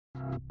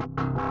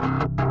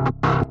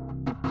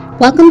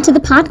Welcome to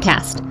the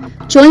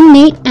podcast. Join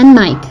Nate and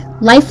Mike,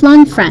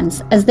 lifelong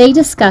friends, as they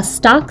discuss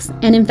stocks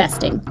and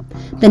investing.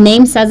 The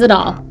name says it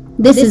all.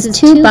 This is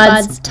Two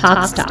Buds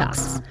Talk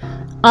Stocks.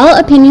 All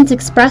opinions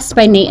expressed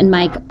by Nate and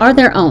Mike are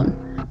their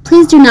own.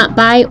 Please do not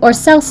buy or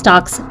sell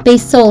stocks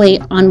based solely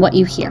on what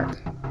you hear.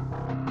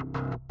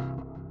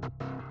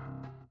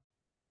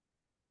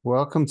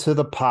 Welcome to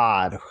the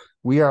pod.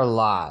 We are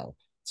live.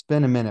 It's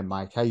been a minute,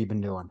 Mike. How you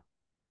been doing?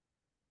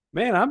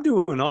 Man, I'm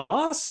doing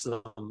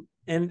awesome.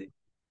 And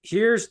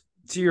here's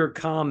to your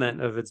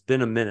comment of it's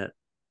been a minute.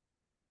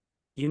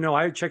 You know,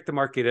 I check the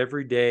market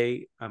every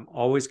day. I'm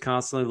always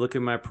constantly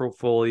looking at my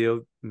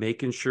portfolio,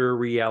 making sure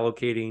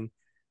reallocating.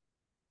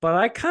 But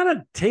I kind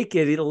of take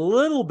it a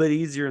little bit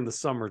easier in the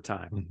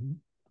summertime. Mm-hmm.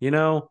 You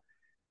know,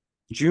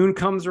 June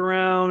comes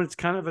around. It's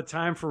kind of a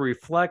time for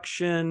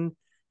reflection.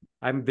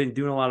 I've been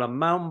doing a lot of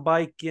mountain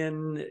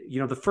biking. You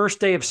know, the first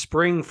day of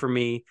spring for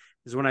me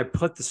is when I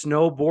put the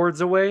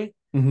snowboards away.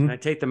 Mm-hmm. And I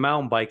take the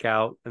mountain bike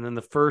out. And then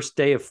the first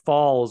day of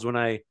fall is when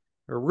or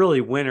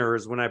really winter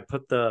is when I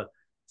put the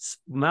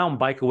mountain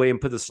bike away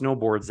and put the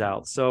snowboards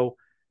out. So,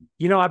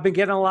 you know, I've been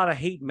getting a lot of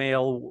hate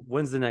mail.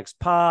 When's the next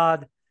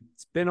pod?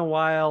 It's been a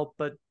while,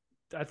 but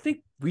I think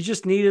we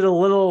just needed a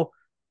little,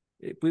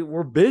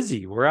 we're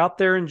busy. We're out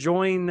there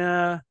enjoying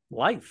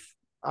life.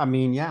 I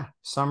mean, yeah,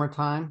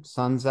 summertime,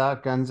 sun's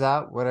out, guns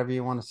out, whatever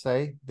you want to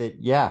say. That,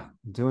 yeah,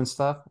 doing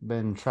stuff.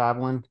 Been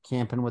traveling,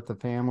 camping with the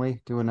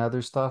family, doing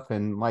other stuff.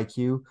 And like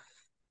you,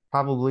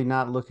 probably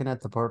not looking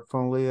at the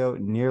portfolio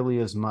nearly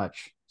as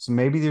much. So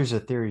maybe there's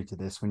a theory to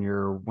this.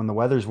 When the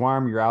weather's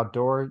warm, you're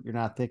outdoor, you're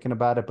not thinking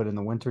about it. But in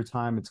the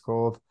wintertime, it's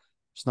cold.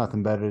 There's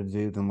nothing better to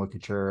do than look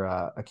at your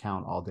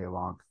account all day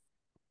long.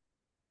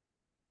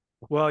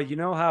 Well, you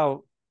know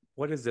how,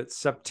 what is it?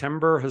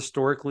 September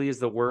historically is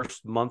the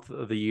worst month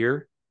of the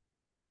year.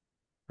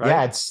 Right?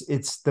 Yeah,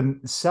 it's the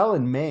sell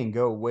in May and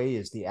go away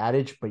is the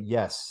adage, but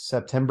yes,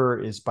 September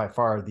is by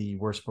far the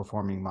worst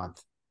performing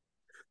month.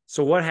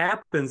 So what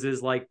happens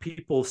is like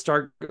people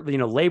start, you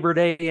know, Labor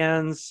Day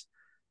ends,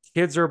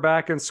 kids are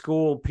back in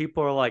school,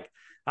 people are like,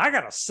 I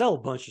gotta sell a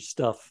bunch of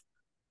stuff.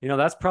 You know,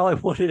 that's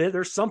probably what it is.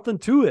 There's something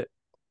to it.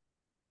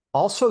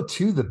 Also,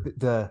 too,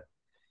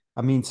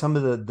 some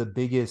of the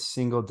biggest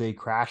single day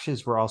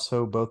crashes were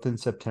also both in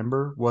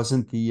September.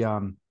 Wasn't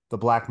the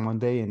Black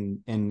Monday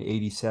in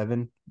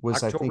 87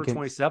 was October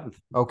 27th.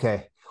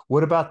 Okay.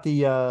 What about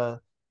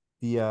the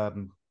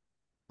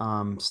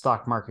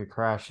stock market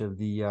crash of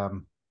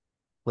the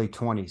late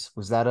 20s?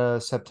 Was that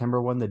a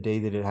September one, the day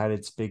that it had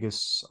its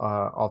biggest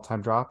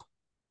all-time drop?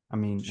 I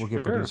mean, we'll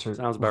get producer.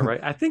 Sounds about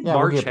right. I think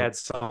March had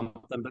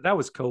something, but that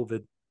was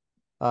COVID.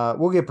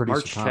 We'll get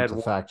producer Tom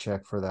to fact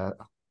check for that.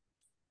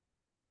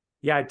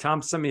 Yeah,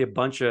 Tom sent me a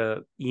bunch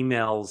of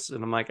emails,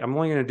 and I'm like, I'm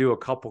only going to do a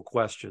couple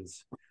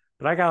questions.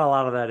 But I got a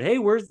lot of that. Hey,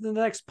 where's the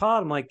next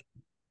pod? I'm like,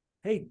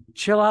 hey,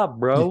 chill out,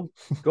 bro.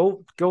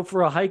 Go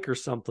for a hike or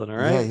something. All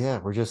right. Yeah.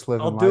 We're just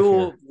living. I'll life do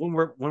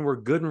here. when we're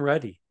good and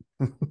ready.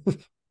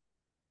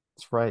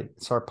 That's right.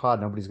 It's our pod.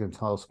 Nobody's going to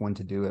tell us when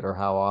to do it or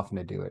how often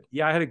to do it.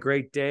 Yeah, I had a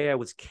great day. I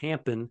was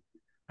camping.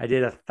 I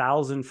did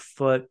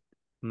 1,000-foot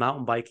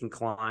mountain biking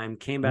climb.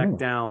 Came back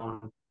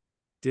down.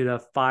 Did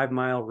a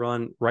 5-mile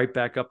run right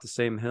back up the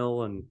same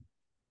hill, and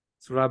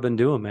that's what I've been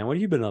doing, man. What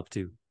have you been up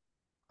to?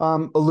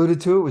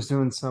 Alluded to it, was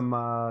doing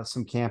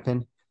some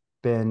camping.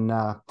 Been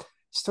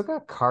still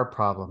got car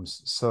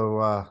problems.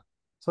 So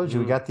told you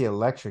we got the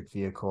electric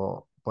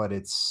vehicle, but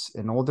it's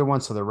an older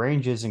one, so the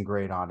range isn't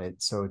great on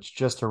it. So it's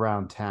just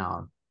around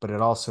town, but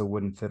it also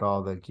wouldn't fit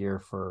all the gear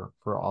for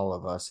all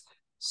of us.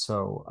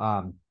 So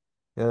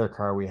the other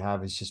car we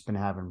have has just been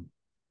having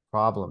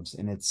problems,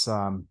 and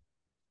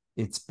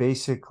it's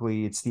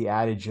basically the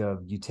adage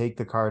of you take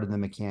the car to the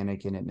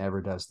mechanic and it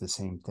never does the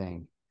same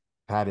thing.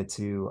 Had it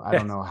to I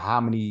don't know how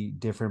many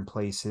different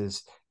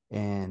places,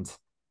 and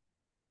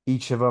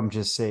each of them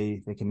just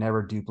say they can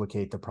never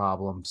duplicate the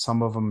problem.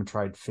 Some of them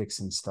tried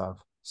fixing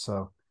stuff.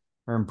 So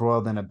we're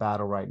embroiled in a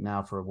battle right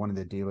now for one of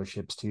the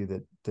dealerships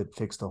too that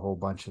fixed a whole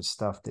bunch of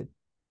stuff that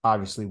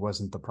obviously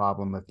wasn't the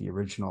problem if the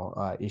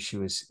original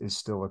issue is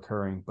still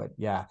occurring. But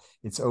yeah,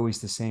 it's always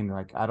the same.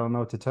 Like, I don't know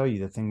what to tell you.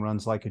 The thing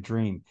runs like a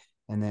dream.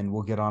 And then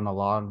we'll get on a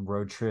long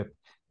road trip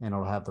and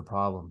it'll have the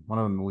problem. One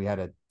of them we had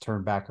to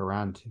turn back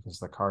around because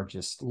the car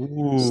just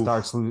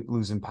starts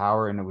losing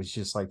power, and it was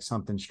just like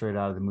something straight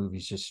out of the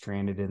movies, just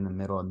stranded in the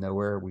middle of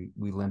nowhere. We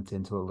limped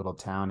into a little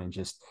town and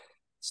just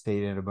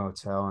stayed in a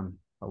motel, and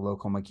a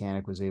local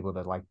mechanic was able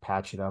to like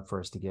patch it up for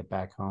us to get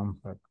back home.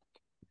 But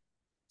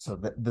so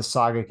the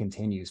saga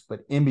continues.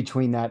 But in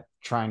between that,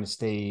 trying to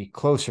stay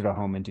closer to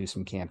home and do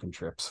some camping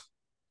trips.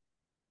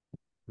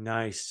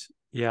 Nice.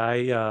 Yeah,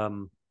 I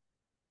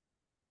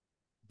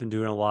been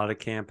doing a lot of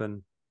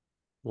camping,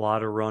 a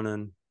lot of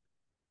running,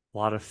 a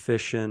lot of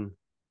fishing,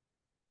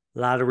 a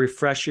lot of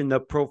refreshing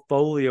the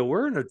portfolio.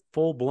 We're in a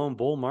full-blown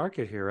bull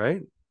market here,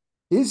 right?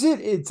 Is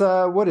it? It's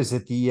what is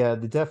it?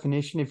 The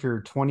definition, if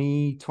you're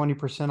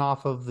 20%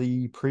 off of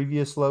the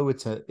previous low,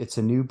 it's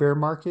a new bear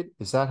market.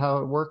 Is that how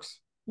it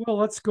works? Well,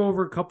 let's go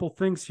over a couple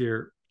things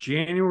here.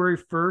 January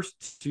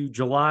 1st to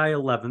July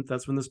 11th.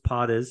 That's when this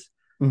pot is.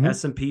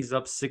 S&P's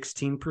up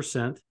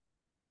 16%.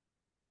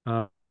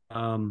 Dow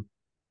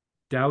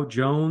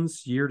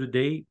Jones year to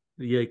date.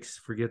 Yikes!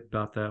 Forget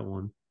about that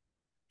one.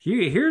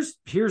 Here's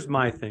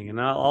my thing,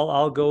 and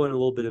I'll go in a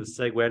little bit of a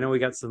segue. I know we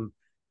got some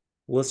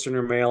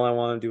listener mail I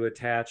wanted to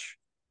attach.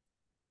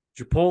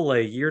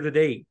 Chipotle year to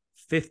date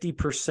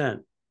 50%.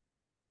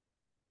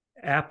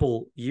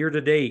 Apple year to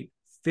date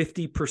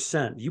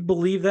 50%. You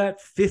believe that?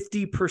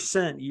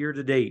 50% year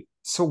to date.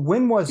 So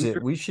when was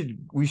it? We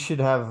should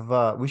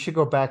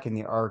go back in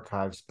the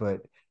archives,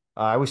 but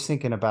I was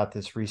thinking about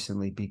this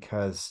recently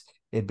because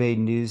it made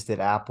news that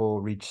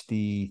Apple reached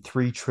the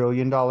 $3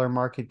 trillion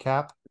market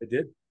cap. It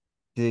did.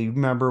 Do you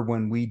remember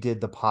when we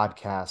did the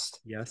podcast?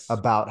 Yes.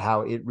 About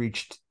how it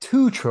reached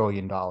 $2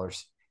 trillion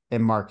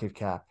in market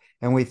cap?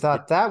 And we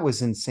thought that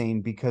was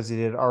insane because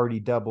it had already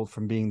doubled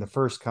from being the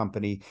first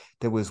company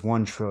that was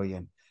 1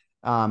 trillion.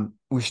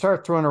 We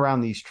start throwing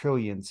around these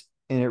trillions,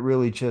 and it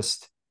really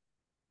just,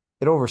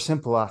 it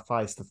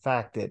oversimplifies the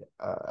fact that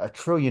 $1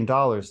 trillion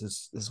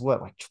is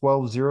what, like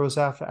 12 zeros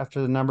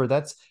after the number.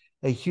 That's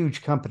a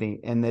huge company,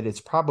 and that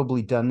it's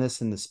probably done this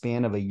in the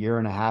span of a year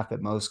and a half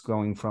at most,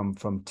 going from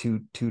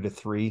two to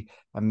three.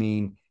 I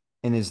mean,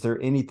 and is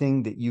there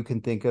anything that you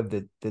can think of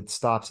that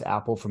stops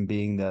Apple from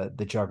being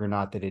the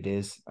juggernaut that it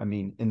is? I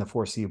mean, in the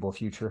foreseeable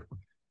future.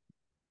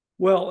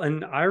 Well,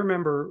 and I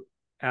remember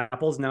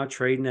Apple's now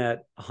trading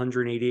at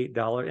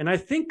 $188, and I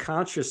think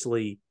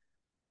consciously,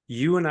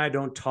 you and I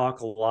don't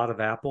talk a lot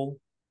of Apple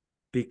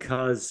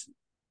because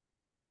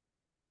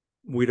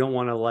we don't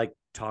want to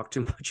talk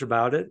too much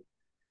about it.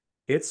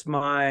 It's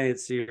my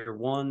third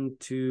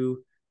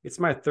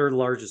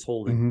largest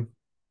holding.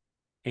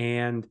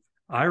 And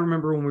I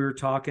remember when we were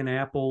talking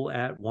Apple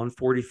at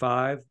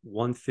 145,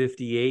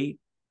 158,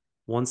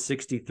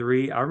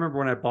 163. I remember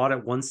when I bought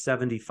it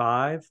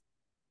 175,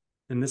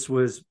 and this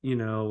was,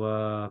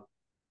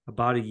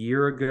 about a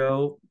year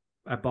ago.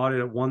 I bought it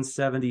at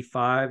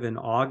 175 in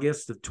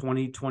August of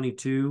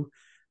 2022.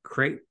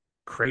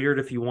 Cratered,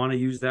 if you want to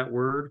use that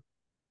word.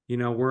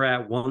 We're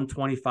at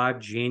 125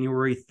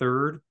 January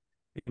 3rd,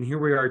 and here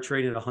we are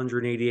trading at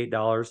 $188,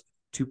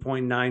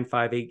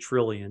 2.958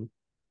 trillion.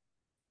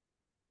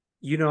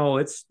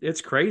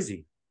 It's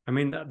crazy. I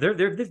mean,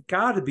 they've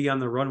got to be on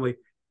the runway.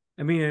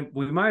 I mean,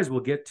 we might as well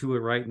get to it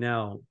right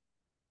now.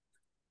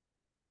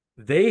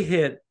 They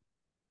hit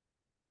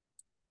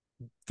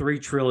 3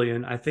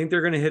 trillion. I think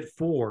they're going to hit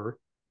 4.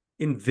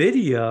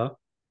 Nvidia,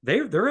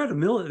 they're at $1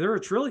 million. They're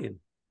 $1 trillion.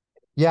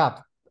 Yeah,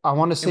 I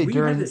want to say we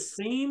had the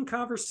same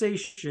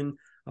conversation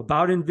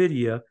about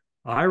Nvidia.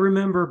 I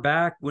remember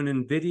back when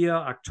Nvidia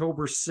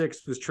October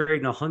 6th was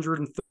trading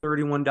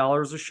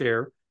 $131 a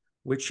share,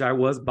 which I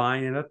was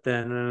buying it at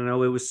then. And I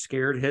know it was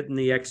scared hitting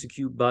the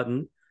execute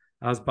button.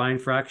 I was buying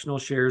fractional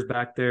shares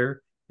back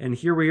there. And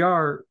here we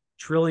are, $1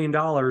 trillion,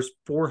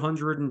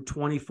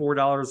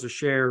 $424 a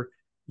share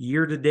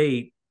year to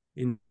date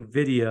in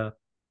Nvidia,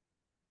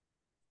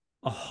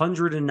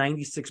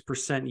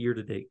 196% year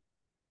to date.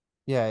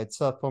 Yeah, it's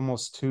up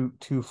almost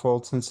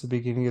twofold since the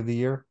beginning of the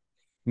year.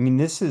 I mean,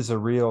 this is a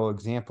real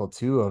example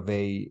too of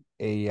a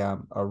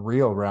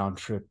real round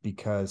trip,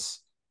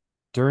 because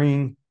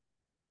during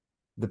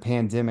the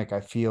pandemic,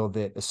 I feel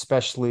that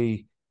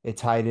especially it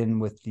tied in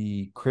with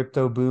the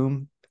crypto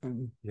boom.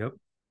 Yep.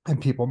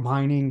 And people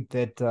mining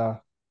that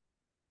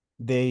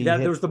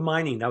there was the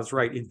mining. That was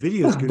right.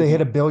 Nvidia's good. They hit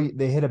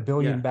 $1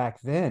 billion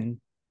back then.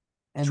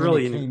 And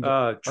trillion,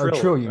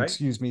 trillion, right?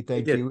 excuse me.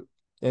 Thank you.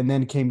 And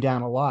then came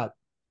down a lot.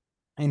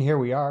 And here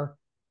we are.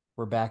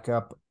 We're back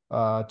up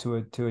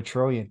to a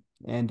trillion.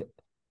 And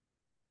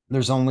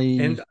there's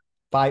only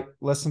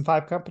less than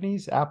 5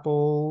 companies: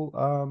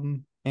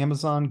 Apple,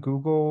 Amazon,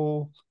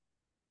 Google,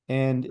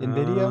 and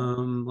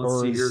Nvidia.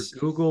 Let's see here.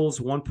 Google's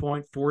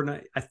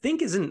 1.49. I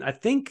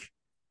think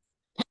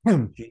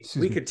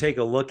we could take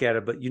a look at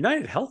it, but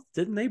United Health,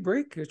 didn't they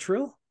break a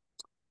trill?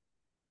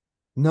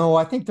 No,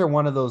 I think they're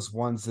one of those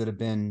ones that have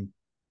been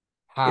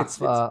half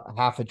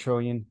a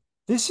trillion.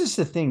 This is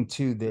the thing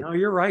too, that no,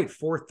 you're right.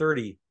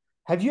 430.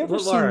 Have you ever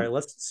seen? All right,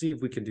 let's see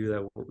if we can do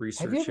that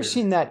research. Have you ever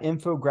seen that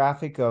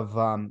infographic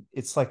of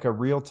it's like a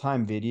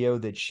real-time video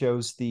that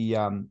shows the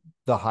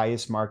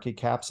highest market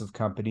caps of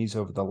companies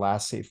over the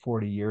last, say,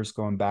 40 years,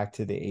 going back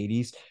to the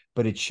 80s,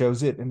 but it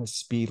shows it in a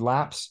speed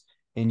lapse,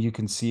 and you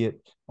can see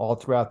it all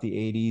throughout the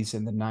 80s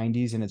and the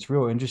 90s, and it's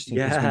real interesting.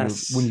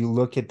 Yes. When you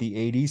look at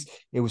the 80s,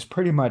 it was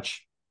pretty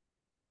much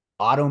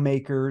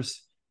automakers,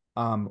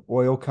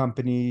 oil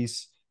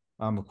companies,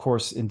 of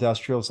course,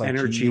 industrials like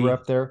energy GE were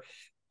up there,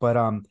 but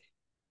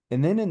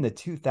and then in the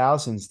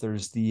 2000s,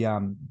 there's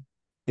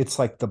it's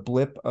like the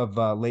blip of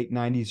late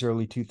 90s,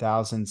 early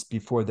 2000s,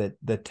 before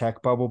the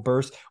tech bubble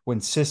burst, when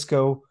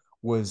Cisco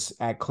was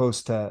at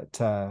close to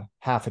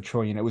 $500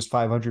 billion. It was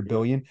 500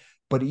 billion.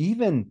 But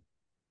even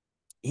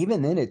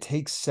then, it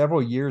takes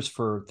several years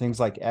for things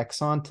like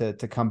Exxon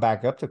to come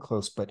back up to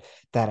close. But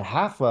that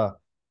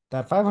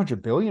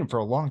 500 billion for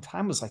a long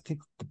time was, I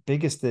think, the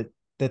biggest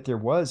that there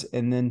was.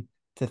 And then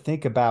to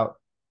think about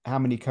how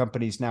many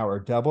companies now are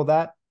double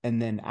that,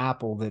 and then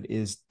Apple that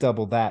is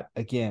double that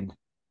again.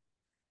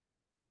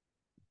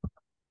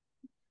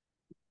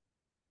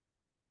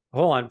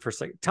 Hold on for a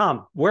second.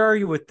 Tom, where are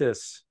you with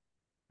this?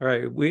 All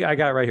right, I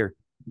got it right here.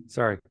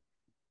 Sorry.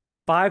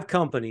 5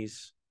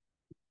 companies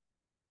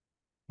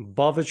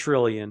above $1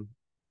 trillion.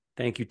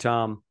 Thank you,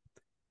 Tom.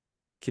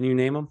 Can you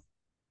name them?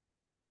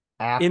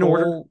 Apple, in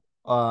order?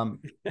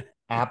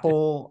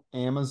 Apple,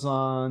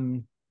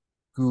 Amazon,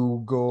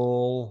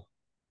 Google,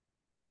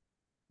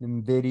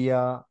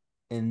 Nvidia,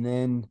 and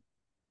then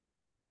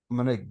I'm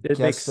gonna It makes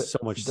guess that so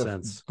much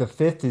sense. the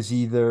 5th is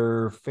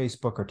either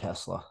Facebook or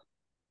Tesla.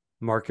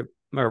 Market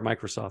or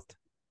Microsoft.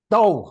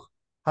 Oh,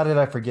 how did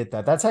I forget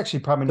that? That's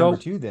actually probably number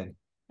 2 then.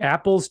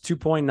 Apple's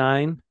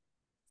 2.9,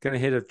 gonna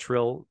hit $1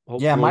 trillion.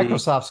 Hopefully. Yeah,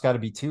 Microsoft's got to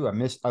be 2. I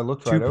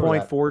looked right over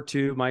that.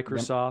 2.42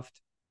 Microsoft.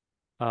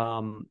 Yep.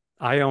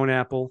 I own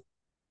Apple.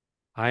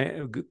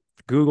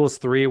 Google's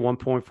 3,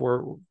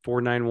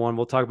 1.4491.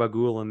 We'll talk about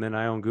Google, and then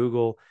I own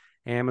Google.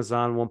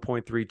 Amazon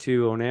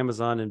 1.32, own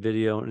Amazon,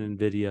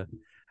 Nvidia.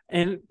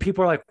 And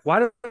people are like, why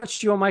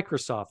don't you own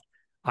Microsoft?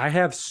 I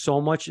have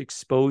so much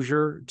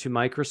exposure to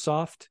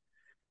Microsoft,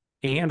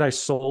 and I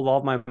sold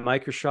all my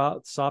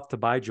Microsoft to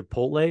buy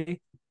Chipotle.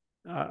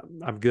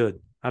 I'm good.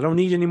 I don't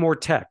need any more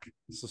tech.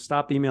 So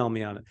stop emailing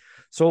me on it.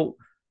 So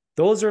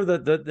those are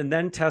and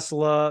then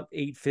Tesla,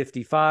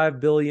 855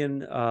 billion,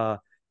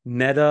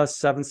 Meta,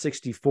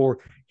 764.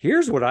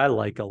 Here's what I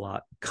like a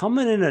lot.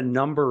 Coming in at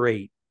number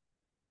 8,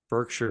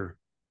 Berkshire.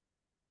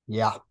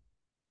 Yeah.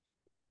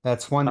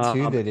 That's one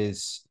too that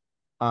is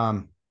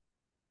I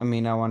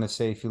mean, I want to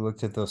say if you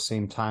looked at those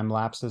same time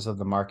lapses of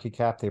the market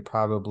cap, they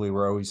probably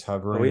were always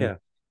hovering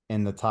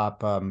in the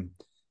top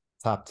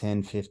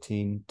 10,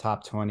 15,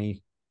 top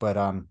 20,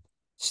 but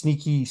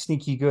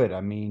sneaky good. I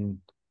mean,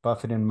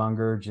 Buffett and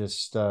Munger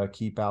just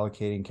keep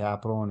allocating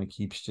capital, and it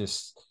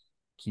keeps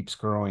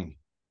growing.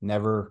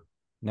 Never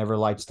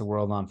lights the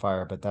world on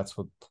fire, but that's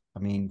what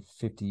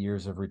 50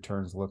 years of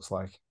returns looks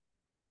like.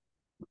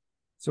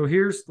 So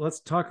let's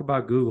talk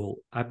about Google.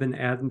 I've been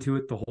adding to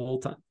it the whole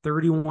time,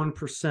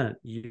 31%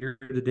 year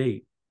to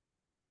date.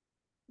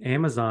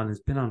 Amazon has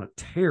been on a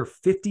tear,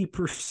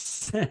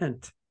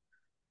 50%.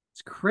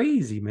 It's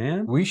crazy,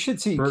 man. We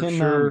should see.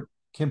 Berkshire.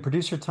 Can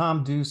producer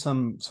Tom do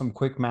some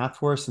quick math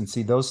for us and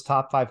see those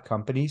top 5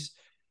 companies?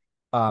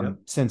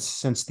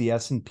 Since the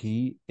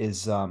S&P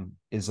is a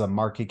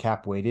market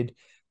cap weighted,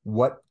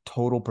 what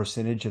total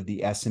percentage of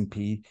the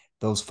S&P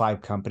those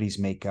 5 companies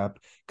make up?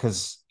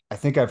 Because I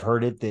think I've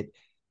heard it that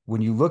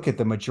when you look at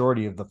the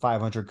majority of the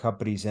 500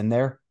 companies in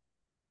there,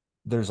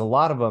 there's a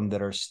lot of them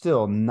that are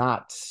still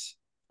not,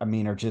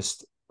 are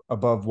just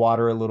above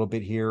water a little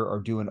bit here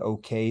or doing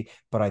okay.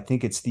 But I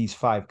think it's these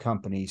 5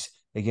 companies,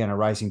 again, a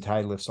rising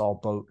tide lifts all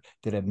boat,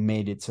 that have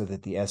made it so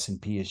that the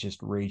S&P is just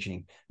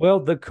raging.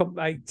 Well,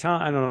 I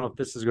don't know if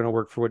this is going to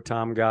work for what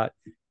Tom got.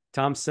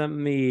 Tom sent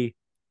me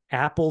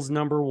Apple's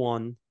number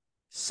 1,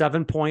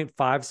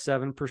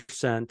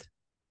 7.57%,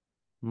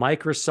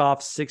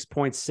 Microsoft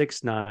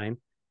 6.69,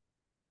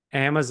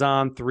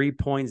 Amazon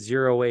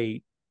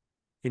 3.08,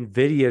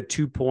 Nvidia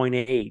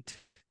 2.8,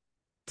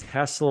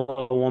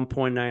 Tesla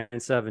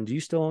 1.97. Do you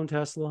still own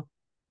Tesla?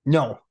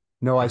 No,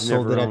 I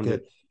sold it at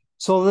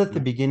the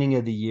beginning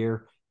of the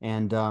year,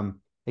 and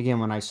again,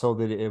 when I sold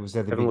it, it was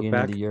at the beginning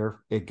of the year.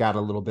 It got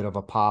a little bit of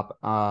a pop,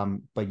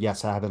 but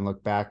yes, I haven't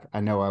looked back. I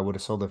know I would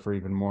have sold it for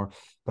even more,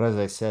 but as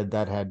I said,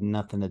 that had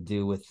nothing to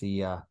do with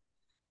the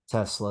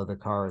Tesla, the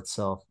car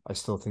itself. I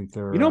still think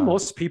they're.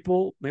 Most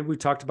people, maybe we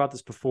talked about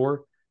this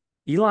before,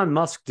 Elon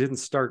Musk didn't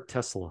start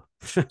Tesla.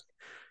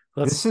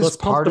 This is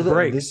part of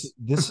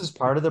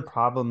the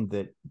problem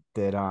that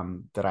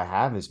I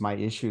have. Is my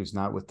issue is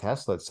not with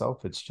Tesla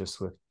itself. It's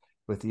just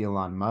with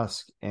Elon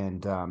Musk,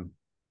 and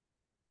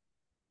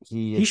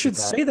he should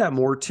say that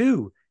more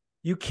too.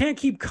 You can't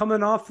keep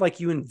coming off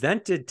like you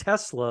invented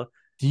Tesla.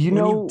 Do you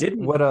know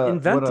what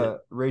a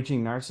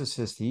raging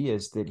narcissist he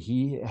is? That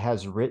he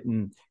has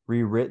rewritten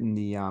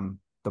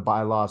the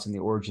bylaws and the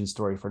origin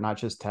story for not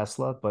just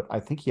Tesla, but I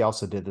think he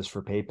also did this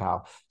for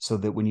PayPal, so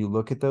that when you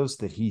look at those,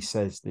 that he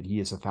says that he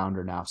is a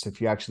founder now. So if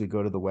you actually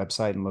go to the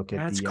website and look at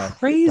that's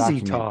crazy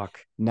document, talk.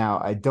 Now,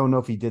 I don't know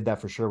if he did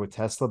that for sure with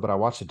Tesla, but I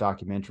watched a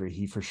documentary.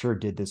 He for sure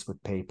did this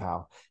with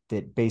PayPal,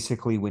 that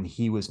basically when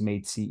he was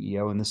made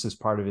CEO, and this is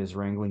part of his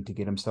wrangling to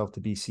get himself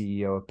to be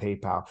CEO of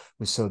PayPal,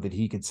 was so that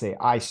he could say,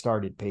 I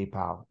started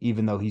PayPal,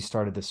 even though he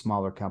started the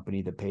smaller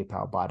company that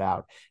PayPal bought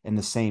out. And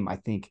the same, I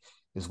think,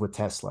 is with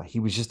Tesla. He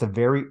was just a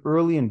very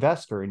early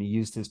investor, and he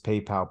used his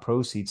PayPal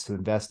proceeds to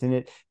invest in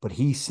it, but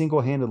he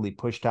single-handedly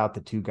pushed out the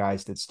 2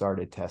 guys that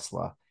started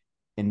Tesla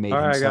and made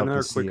himself the CEO. I got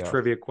another quick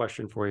trivia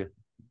question for you.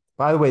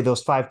 By the way,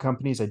 those 5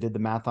 companies, I did the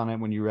math on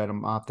it when you read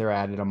them off there,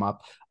 added them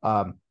up,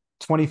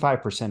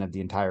 25% of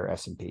the entire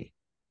S&P.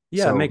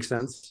 Yeah, so it makes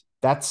sense.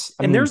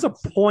 There's a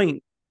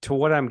point to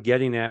what I'm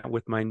getting at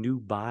with my new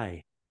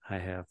buy I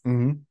have.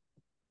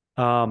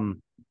 Mm-hmm.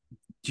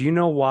 Do you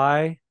know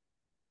where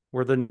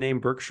the name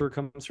Berkshire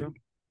comes from?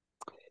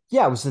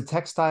 Yeah, it was the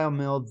textile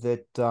mill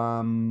that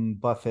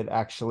Buffett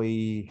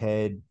actually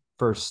had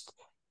first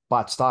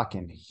bought stock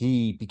in.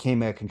 He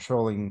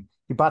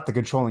bought the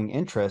controlling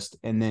interest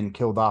and then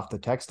killed off the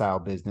textile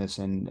business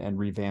and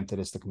revamped it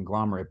as the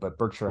conglomerate. But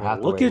Berkshire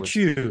Hathaway look at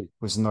you.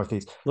 Was the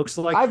Northeast. Looks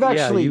like I've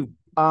actually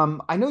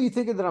I know you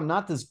thinking that I'm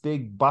not this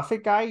big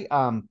Buffett guy,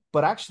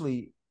 but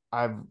actually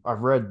I've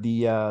read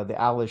the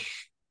Alice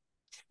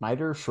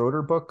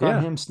Schroeder book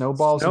on him.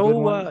 Snowball's a good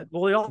one.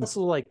 Well, he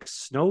also like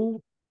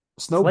Snowball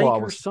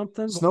or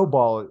something.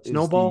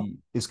 Snowball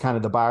is kind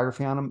of the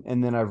biography on him.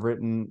 And then I've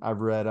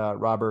read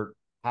Robert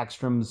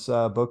Hackstrom's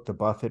book, The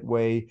Buffett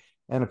Way,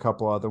 and a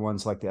couple other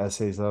ones like the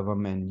essays of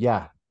him. And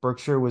yeah,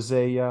 Berkshire was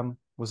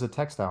a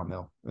textile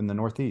mill in the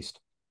Northeast.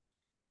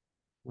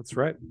 That's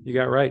right. You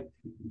got right.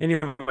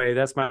 Anyway,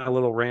 that's my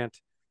little rant.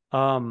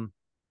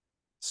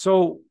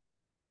 So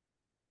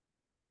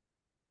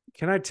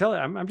can I tell you,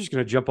 I'm just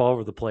going to jump all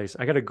over the place.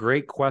 I got a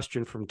great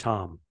question from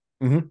Tom.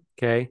 Mm-hmm.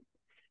 Okay.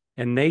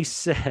 And they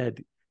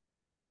said,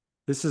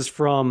 this is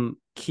from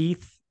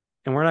Keith,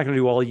 and we're not going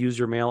to do all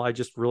user mail. I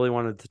just really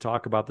wanted to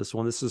talk about this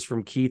one. This is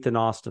from Keith in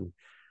Austin.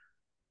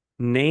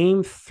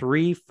 Name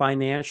 3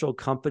 financial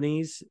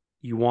companies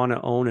you want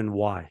to own and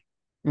why.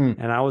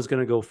 And I was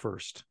going to go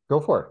first. Go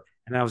for it.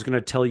 And I was going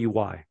to tell you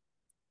why.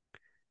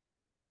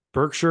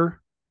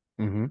 Berkshire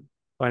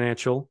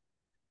Financial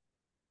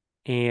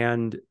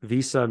and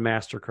Visa and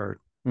Mastercard.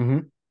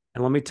 And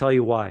let me tell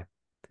you why.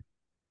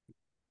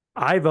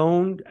 I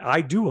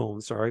do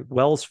own,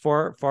 Wells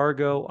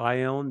Fargo.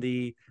 I own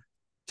the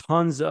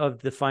tons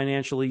of the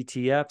financial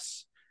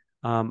ETFs.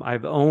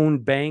 I've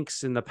owned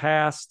banks in the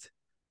past.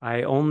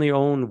 I only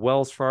own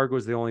Wells Fargo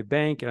as the only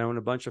bank, and I own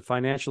a bunch of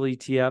financial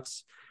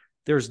ETFs.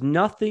 There's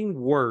nothing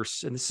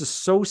worse, and this is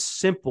so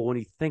simple when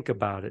you think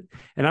about it.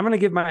 And I'm going to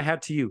give my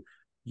hat to you.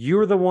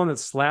 You're the one that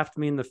slapped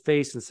me in the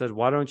face and said,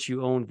 why don't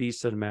you own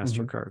Visa and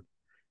Mastercard?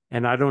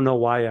 And I don't know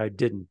why I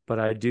didn't, but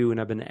I do,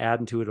 and I've been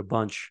adding to it a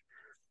bunch.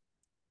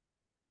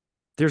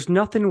 There's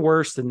nothing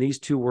worse than these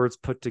 2 words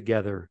put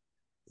together,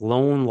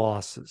 loan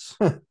losses,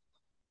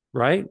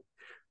 right?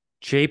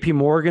 JP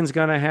Morgan's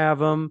going to have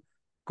them.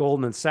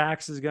 Goldman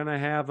Sachs is going to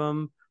have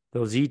them.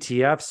 Those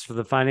ETFs for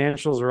the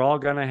financials are all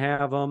going to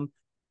have them.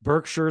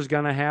 Berkshire's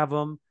going to have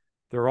them.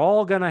 They're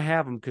all going to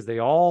have them because they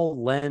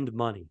all lend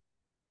money.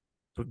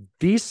 But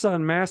Visa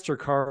and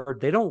MasterCard,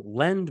 they don't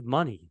lend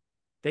money.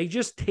 They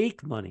just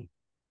take money.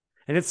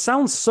 And it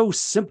sounds so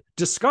simple.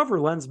 Discover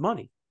lends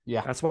money.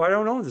 Yeah. That's why I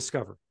don't own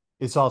Discover.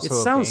 It's also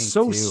it sounds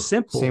so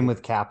simple. Same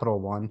with Capital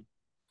One.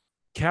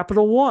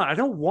 Capital One. I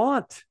don't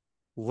want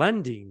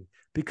lending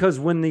because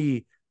when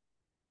the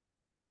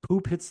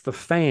poop hits the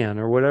fan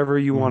or whatever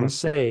you want to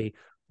say,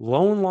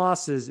 loan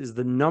losses is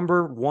the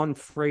number one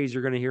phrase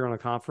you're going to hear on a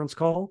conference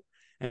call.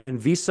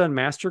 And Visa and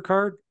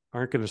MasterCard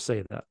aren't going to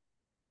say that.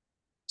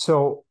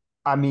 So,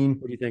 I mean,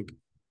 what do you think?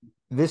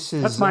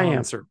 That's my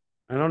answer.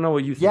 I don't know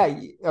what you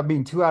think. Yeah. I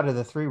mean, 2 out of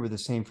the 3 were the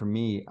same for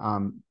me.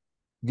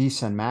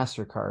 Visa and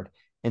MasterCard.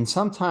 And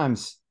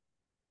sometimes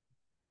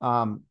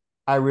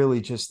I really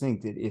just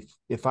think that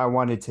if I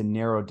wanted to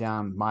narrow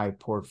down my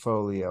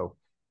portfolio,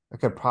 I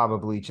could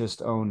probably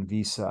just own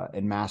Visa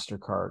and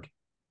MasterCard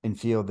and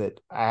feel that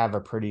I have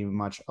a pretty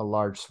much a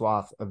large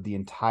swath of the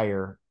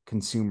entire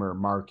consumer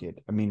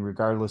market. I mean,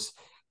 regardless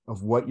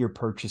of what you're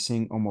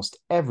purchasing, almost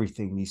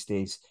everything these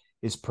days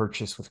is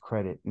purchased with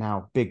credit.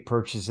 Now, big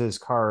purchases,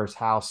 cars,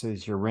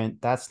 houses, your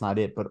rent, that's not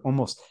it, but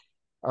almost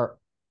our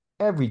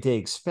everyday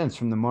expense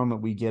from the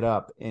moment we get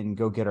up and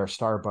go get our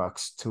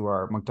Starbucks to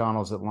our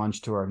McDonald's at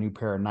lunch to our new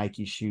pair of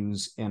Nike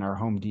shoes and our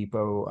Home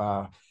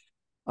Depot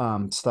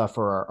stuff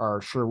or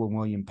our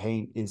Sherwin-Williams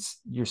paint is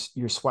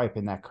you're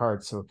swiping that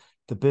card. So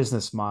the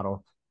business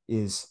model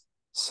is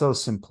so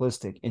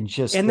simplistic and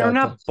they're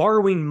not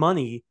borrowing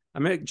money.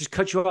 I'm going to just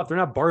cut you off. They're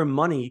not borrowing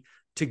money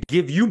to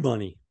give you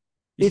money.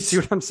 You see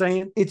what I'm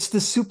saying? It's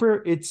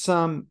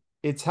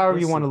however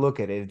you want to look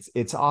at it.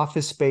 It's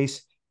Office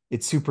Space.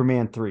 It's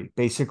Superman 3,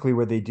 basically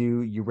where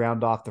you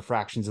round off the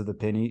fractions of the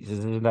penny.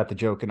 Isn't that the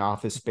joke in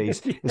Office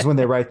Space? Is when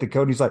they write the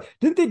code. He's like,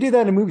 didn't they do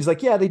that in movies?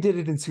 Like, yeah, they did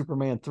it in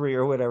Superman 3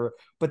 or whatever.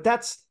 But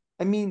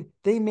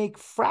they make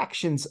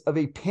fractions of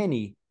a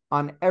penny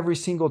on every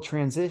single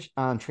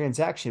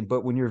transaction.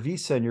 But when you're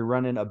Visa and you're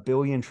running 1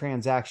 billion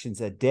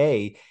transactions a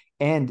day,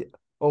 and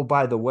oh,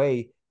 by the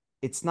way,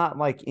 it's not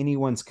like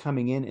anyone's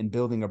coming in and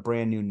building a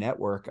brand new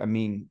network. I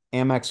mean,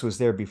 Amex was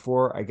there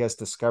before. I guess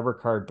Discover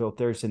Card built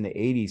theirs in the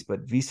 80s,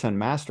 but Visa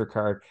and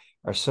MasterCard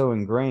are so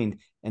ingrained.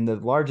 And the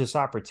largest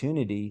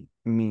opportunity,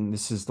 I mean,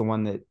 this is the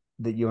one that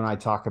you and I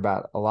talk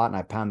about a lot and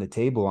I pound the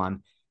table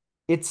on.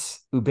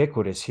 It's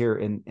ubiquitous here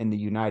in the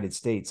United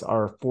States,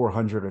 our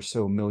 400 or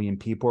so million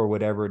people or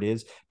whatever it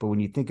is. But when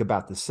you think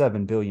about the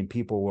 7 billion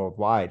people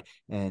worldwide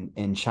and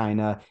in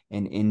China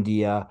and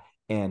India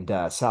and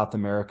South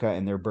America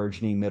and their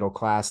burgeoning middle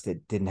class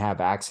that didn't have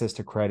access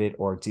to credit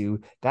or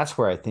that's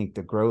where I think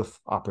the growth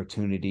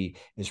opportunity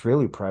is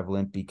really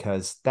prevalent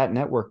because that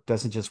network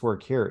doesn't just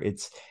work here.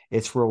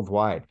 It's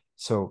worldwide.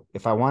 So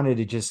if I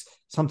wanted to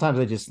sometimes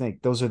I just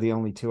think those are the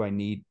only 2 I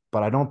need,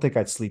 but I don't think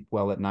I'd sleep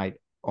well at night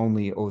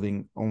only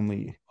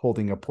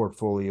holding a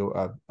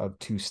portfolio of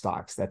 2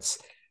 stocks.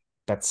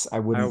 I I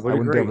wouldn't would be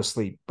able agree. to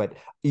sleep. But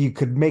you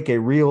could make a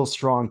real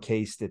strong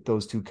case that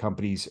those two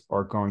companies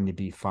are going to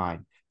be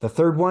fine. The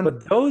third one,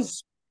 But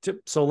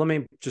so let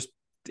me just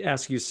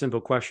ask you a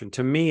simple question.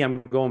 To me,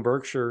 I'm going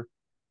Berkshire,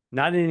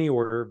 not in any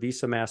order,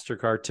 Visa,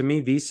 MasterCard. To me,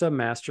 Visa,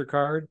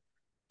 MasterCard,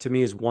 to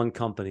me is one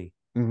company.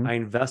 mhm. I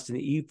invest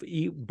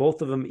in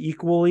both of them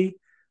equally.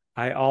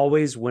 I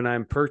always, when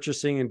I'm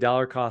purchasing and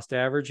dollar cost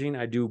averaging,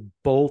 I do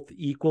both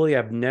equally.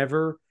 I've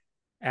never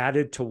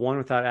added to one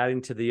without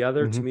adding to the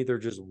other. To Mhm. me, they're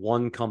just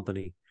one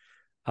company.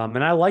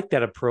 And I like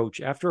that approach.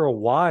 After a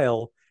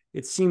while,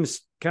 it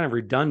seems kind of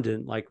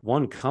redundant, like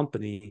one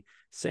company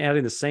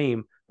adding the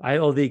same. I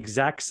owe the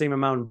exact same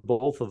amount in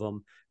both of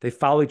them. They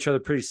follow each other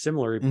pretty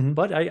similar, Mhm.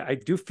 but I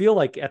do feel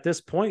like at this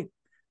point,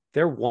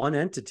 they're one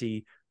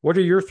entity. What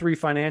are your three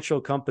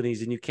financial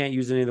companies? And you can't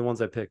use any of the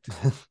ones I picked.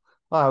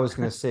 Well, I was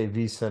going to say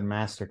Visa and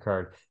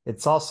MasterCard.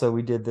 It's also,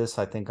 we did this,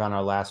 I think, on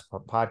our last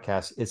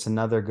podcast. It's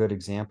another good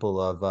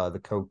example of the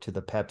Coke to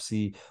the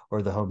Pepsi,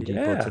 or the Home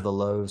Depot to Yeah, the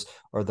Lowe's,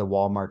 or the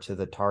Walmart to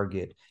the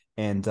Target.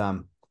 And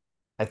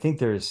I think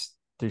there's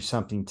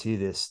something to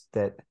this,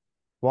 that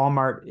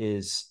Walmart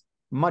is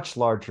much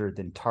larger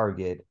than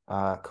Target.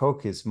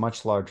 Coke is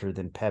much larger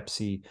than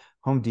Pepsi.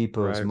 Home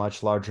Depot is right.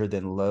 much larger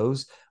than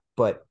Lowe's.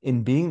 But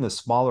in being the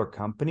smaller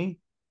company,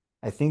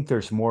 I think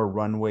there's more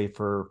runway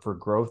for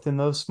growth in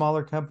those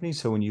smaller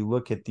companies. So when you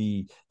look at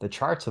the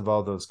charts of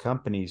all those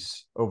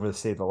companies over,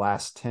 say, the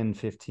last 10,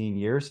 15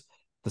 years,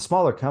 the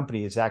smaller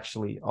company is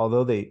actually,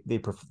 although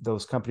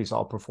those companies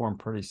all perform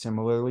pretty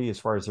similarly as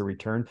far as their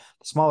return,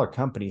 the smaller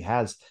company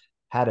has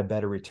had a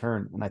better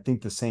return. And I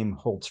think the same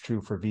holds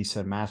true for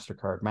Visa and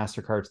MasterCard.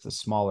 MasterCard's the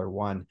smaller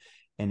one,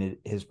 and it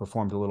has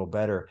performed a little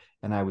better.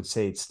 And I would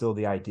say it's still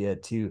the idea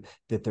too,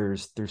 that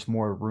there's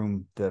more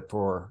room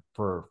for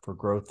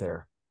growth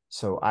there.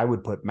 So I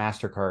would put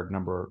MasterCard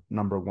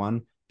number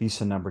one,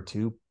 Visa number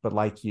two. But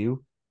like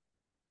you,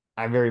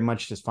 I very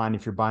much just find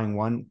if you're buying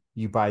one,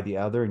 you buy the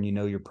other, and you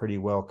know you're pretty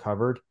well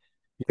covered.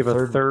 You have a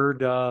Third,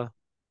 third.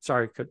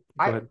 Sorry, go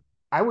I ahead.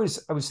 I was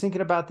thinking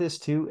about this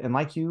too, and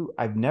like you,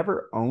 I've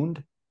never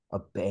owned a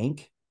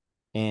bank,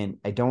 and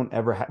I don't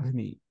ever have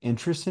any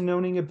interest in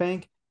owning a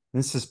bank.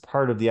 This is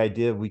part of the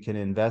idea of we can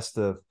invest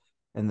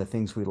in the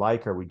things we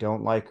like or we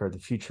don't like, or the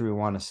future we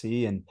want to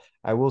see. And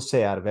I will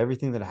say, out of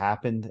everything that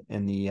happened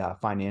in the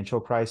financial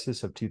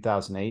crisis of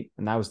 2008,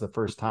 and that was the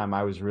first time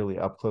I was really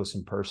up close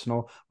and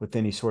personal with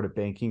any sort of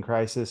banking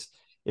crisis,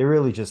 it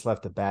really just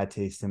left a bad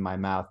taste in my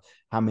mouth.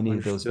 How many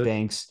of those Understood.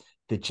 banks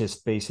that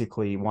just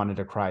basically wanted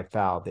to cry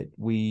foul, that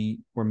we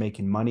were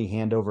making money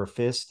hand over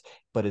fist,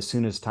 but as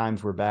soon as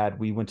times were bad,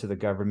 we went to the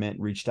government,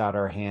 reached out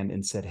our hand,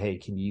 and said, "Hey,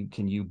 can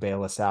you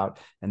bail us out?"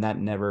 And that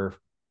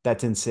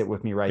didn't sit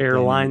with me right then. And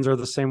Airlines are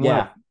the same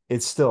yeah, way.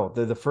 it's still,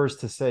 they're the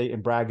first to say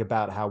and brag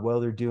about how well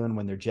they're doing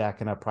when they're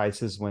jacking up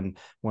prices, when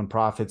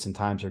profits and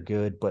times are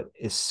good. But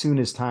as soon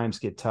as times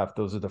get tough,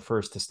 those are the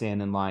first to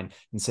stand in line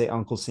and say,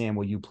 "Uncle Sam,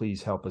 will you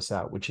please help us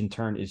out?" Which in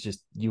turn is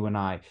just you and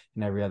I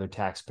and every other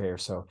taxpayer.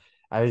 So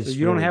I So just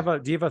you don't have really,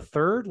 a? Do you have a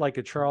third, like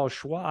a Charles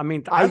Schwab? I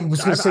mean, I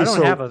was going to say, I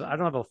don't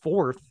have a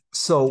fourth. Do you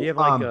so have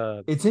like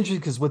a? it's interesting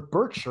because with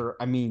Berkshire,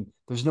 I mean,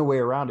 there's no way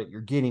around it.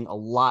 You're getting a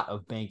lot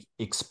of bank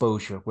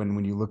exposure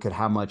when you look at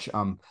how much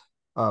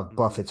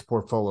Buffett's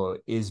portfolio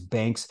is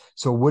banks.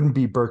 So it wouldn't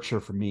be Berkshire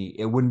for me.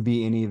 It wouldn't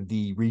be any of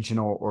the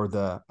regional or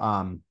the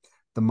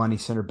money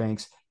center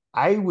banks.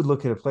 I would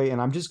look at a play,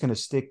 and I'm just going to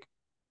stick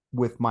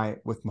with my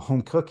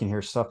home cooking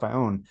here, stuff I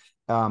own.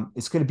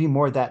 It's going to be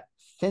more that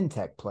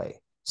fintech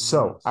play.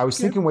 So I was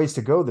Okay. thinking ways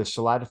to go this,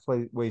 a lot of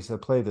ways to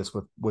play this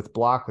with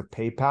Block, with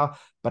PayPal,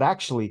 but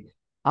actually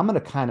I'm going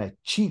to kind of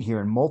cheat here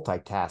and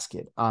multitask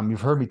it.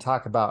 You've heard me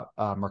talk about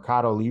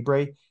Mercado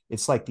Libre.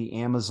 It's like the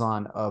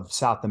Amazon of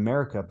South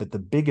America, but the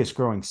biggest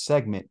growing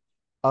segment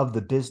of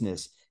the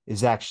business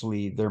is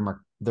actually their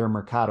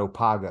Mercado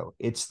Pago.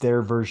 It's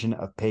their version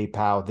of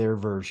PayPal, their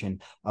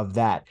version of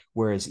that.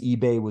 Whereas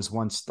eBay was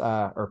once,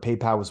 or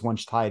PayPal was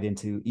once tied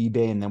into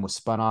eBay and then was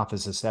spun off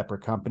as a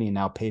separate company, and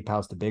now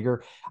PayPal's the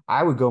bigger.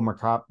 I would go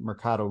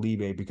Mercado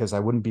Libre, because I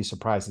wouldn't be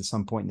surprised at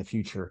some point in the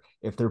future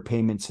if their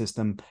payment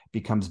system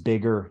becomes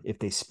bigger, if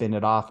they spin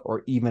it off,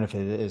 or even if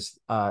it is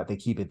they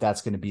keep it.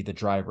 That's going to be the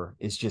driver.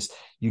 It's just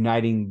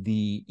uniting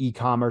the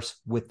e-commerce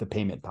with the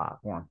payment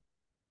platform.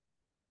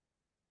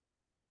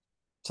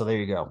 So there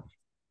you go.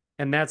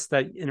 And that's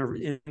that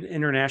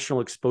international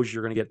exposure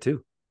you're going to get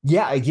too.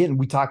 Yeah, again,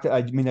 we talked.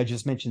 I mean, I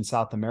just mentioned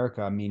South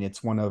America. I mean,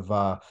 it's one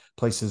of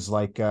places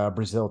like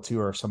Brazil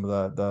too, are some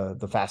of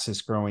the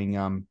fastest growing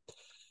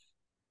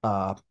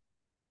uh,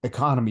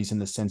 economies, in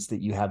the sense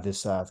that you have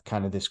this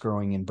kind of this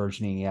growing and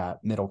burgeoning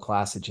middle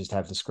class that just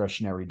have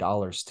discretionary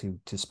dollars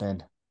to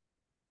spend.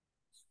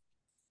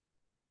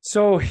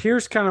 So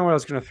here's kind of what I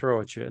was going to throw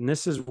at you, and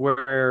this is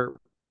where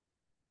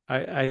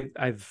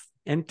I've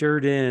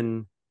entered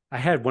in. I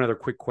had one other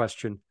quick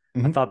question. I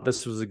Mhm. thought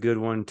this was a good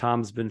one.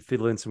 Tom's been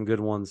fiddling some good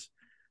ones.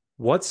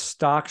 What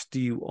stocks do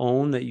you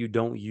own that you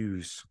don't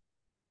use?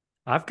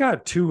 I've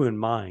got two in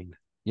mind.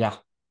 Yeah,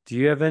 Do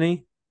you have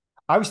any?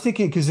 I was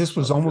thinking, because this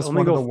was almost Let me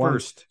one of go the ones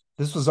first.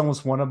 This was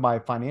almost one of my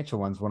financial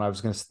ones when I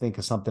was going to think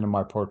of something in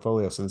my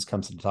portfolio. So this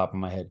comes to the top of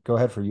my head. Go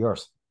ahead for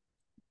yours.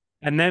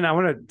 And then I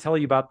want to tell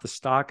you about the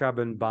stock I've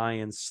been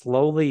buying,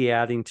 slowly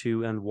adding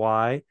to, and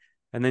why.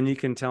 And then you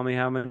can tell me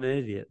how I'm an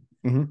idiot.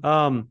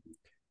 Mm-hmm.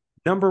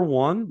 Number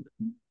one,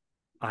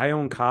 I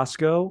own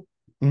Costco.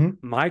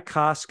 Mm-hmm. My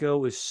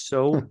Costco is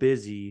so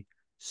busy,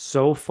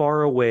 so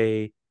far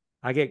away.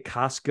 I get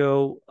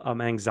Costco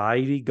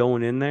anxiety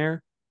going in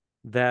there,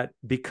 that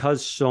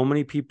because so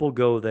many people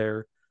go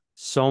there,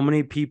 so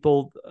many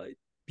people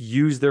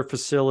use their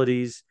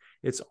facilities,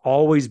 it's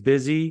always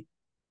busy.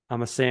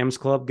 I'm a Sam's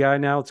Club guy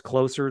now. It's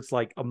closer. It's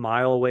like a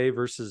mile away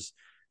versus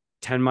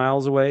 10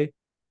 miles away.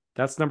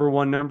 That's number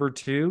one. Number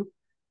two,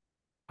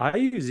 I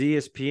use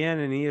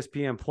ESPN and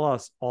ESPN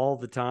Plus all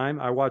the time.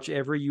 I watch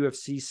every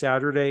UFC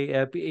Saturday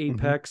at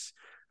Apex.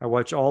 I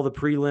watch all the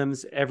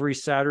prelims every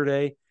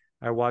Saturday.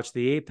 I watch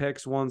the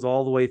Apex ones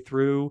all the way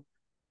through,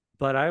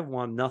 but I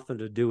want nothing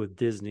to do with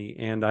Disney,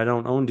 and I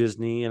don't own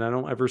Disney, and I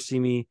don't ever see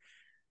me,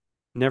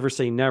 never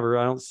say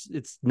never.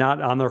 It's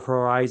not on the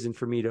horizon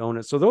for me to own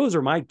it. So those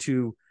are my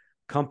two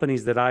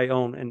companies that I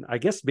own. And I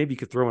guess maybe you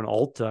could throw in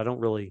Ulta. I don't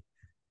really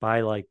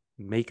buy like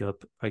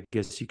makeup, I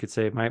guess you could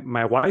say.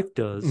 My wife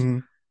does. Mm-hmm.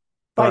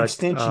 By But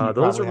extension,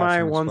 those are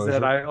my ones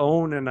that I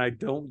own and I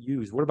don't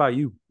use. What about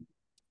you?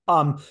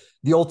 The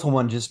Ulta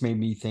one just made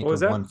me think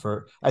of one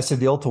I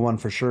said the Ulta one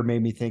for sure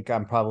made me think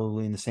I'm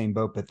probably in the same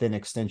boat, but then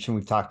extension,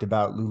 we've talked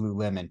about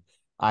Lululemon.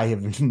 I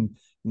have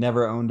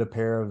never owned a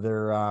pair of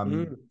their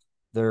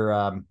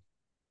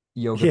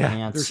yoga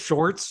pants. Their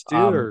shorts,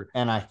 dude.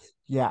 And I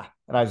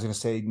was going to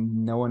say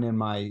no one in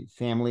my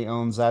family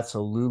owns that.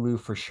 So Lulu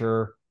for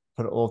sure,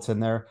 put Ulta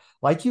in there.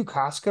 Like you,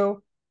 Costco.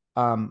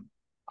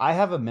 I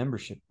have a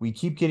membership. We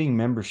keep getting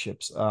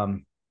memberships.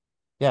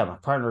 My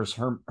partner's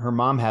her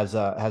mom has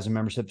a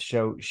membership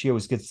show. She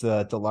always gets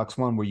the deluxe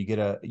one where you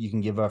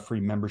can give a free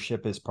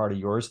membership as part of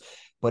yours,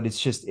 but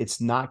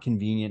it's not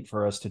convenient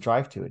for us to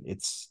drive to it.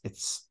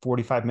 It's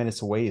 45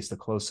 minutes away is the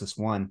closest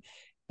one.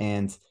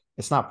 And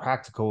it's not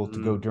practical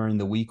to go during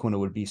the week when it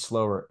would be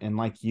slower. And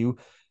like you,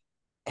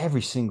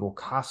 every single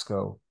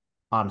Costco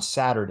on a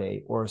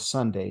Saturday or a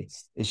Sunday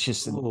is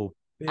just an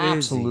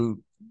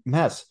absolute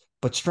mess.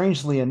 But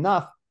strangely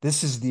enough,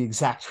 this is the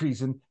exact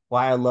reason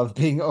why I love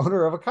being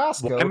owner of a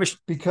Costco,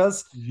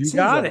 because you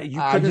got it.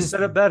 You couldn't have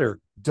said it better.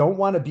 Don't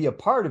want to be a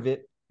part of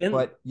it,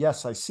 but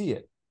yes, I see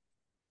it.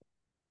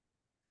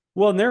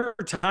 Well, and there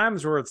are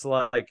times where it's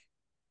like,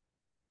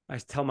 I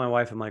tell my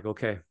wife, I'm like,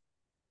 okay,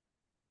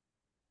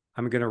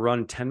 I'm going to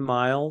run 10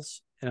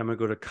 miles and I'm going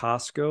to go to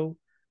Costco.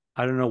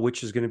 I don't know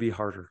which is going to be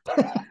harder.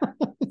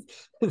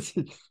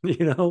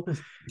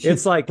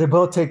 It's like, they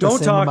both take the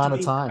same amount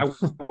of time.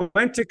 I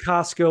went to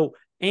Costco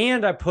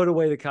and I put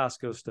away the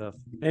Costco stuff.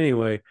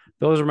 Anyway,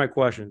 those are my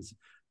questions.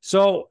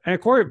 So,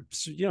 and Corey,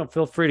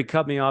 feel free to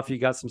cut me off. You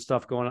got some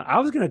stuff going on. I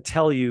was going to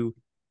tell you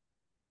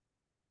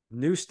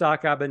new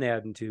stock I've been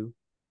adding to.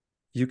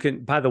 You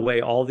can, by the way,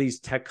 all these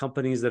tech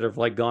companies that have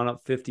like gone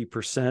up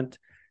 50%,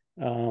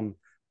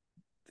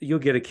 you'll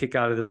get a kick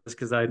out of this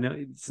because I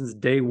know since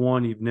day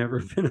one, you've never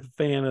been a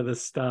fan of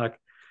this stock.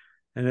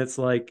 And it's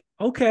like,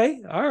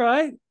 okay, all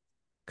right.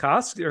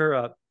 Costco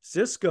or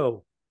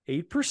Cisco,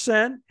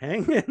 8%,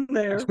 hang in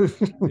there.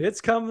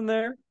 It's coming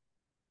there.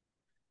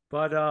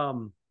 But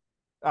I'm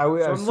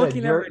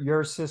looking at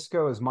your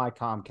Cisco is my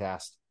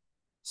Comcast.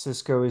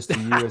 Cisco is to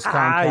you as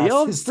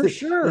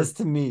Comcast is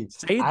to me.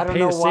 I don't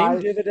know why,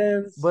 same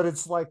dividends, but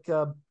it's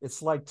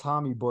like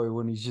Tommy Boy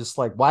when he's just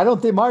like, why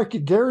don't they mark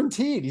it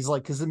guaranteed? He's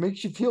like, because it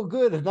makes you feel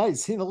good and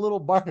nice seeing a little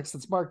box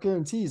that's marked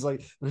guaranteed. He's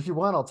like, but if you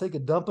want, I'll take a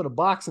dump in a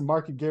box and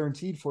mark it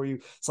guaranteed for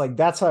you. It's like,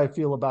 that's how I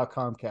feel about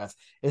Comcast.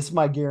 It's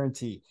my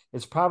guarantee.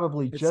 It's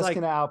probably just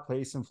going to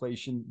outpace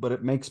inflation, but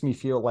it makes me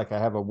feel like I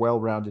have a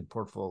well-rounded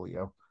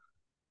portfolio.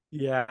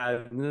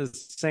 Yeah, the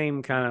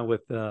same kind of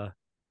with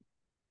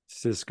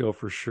Cisco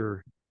for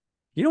sure.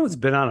 You know what's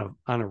been on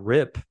a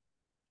rip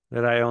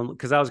that I own,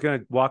 because I was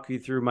going to walk you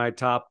through my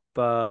top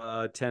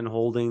 10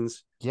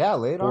 holdings. Yeah,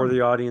 later for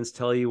the audience,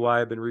 tell you why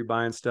I've been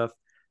rebuying stuff.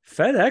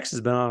 FedEx has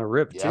been on a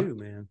rip too,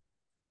 man.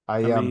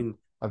 I've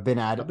been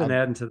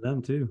adding to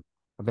them too.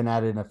 I've been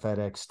adding a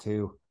FedEx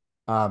too.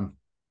 And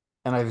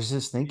I was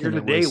just thinking, year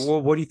to date,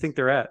 what do you think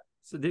they're at?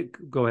 So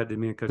go ahead,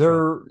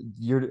 they're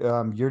year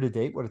to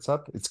date. What it's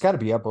up? It's got to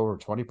be up over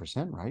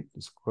 20%, right?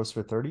 It's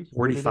closer to 30,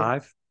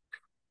 45.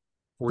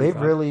 They've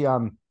really,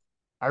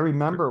 I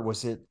remember,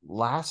 was it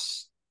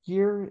last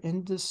year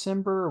in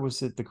December or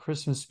was it the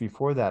Christmas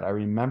before that? I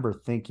remember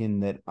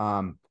thinking that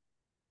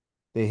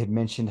they had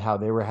mentioned how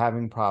they were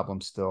having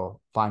problems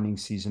still finding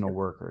seasonal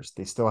workers.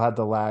 They still had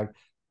the lag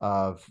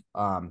of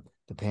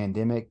the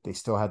pandemic. They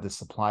still had the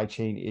supply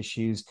chain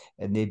issues.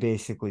 And they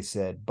basically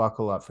said,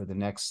 buckle up for the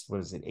next,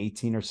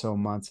 18 or so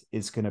months.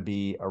 It's going to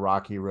be a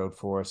rocky road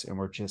for us. And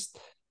we're just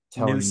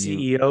telling new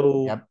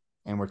CEO. Yep.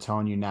 And we're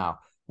telling you now,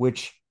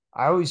 which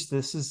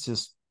this is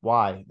just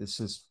why this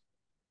is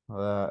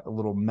a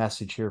little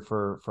message here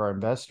for our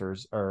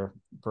investors or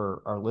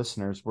for our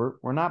listeners.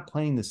 We're not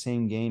playing the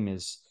same game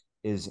as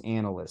is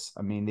analysts.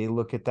 I mean, they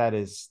look at that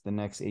as the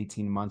next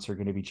 18 months are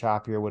going to be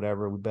choppy or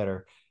whatever. We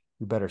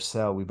better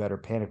sell. We better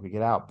panic. We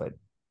get out. But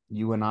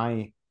you and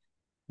I,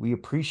 we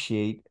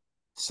appreciate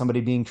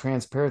somebody being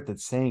transparent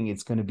that's saying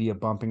it's going to be a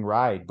bumping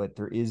ride, but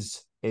there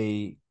is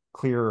a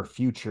clearer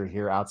future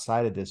here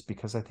outside of this,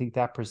 because I think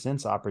that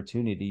presents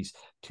opportunities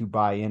to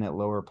buy in at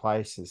lower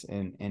prices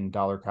and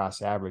dollar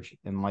cost average.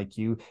 And like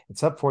you,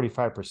 it's up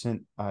 45%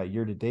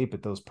 year to date,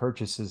 but those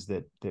purchases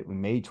that we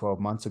made 12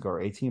 months ago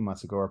or 18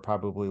 months ago are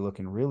probably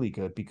looking really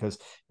good, because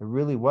it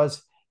really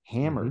was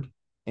hammered.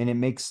 And it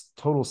makes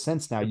total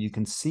sense now. You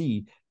can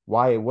see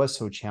why it was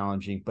so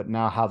challenging, but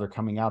now how they're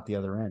coming out the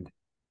other end.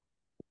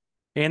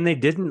 And they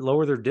didn't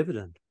lower their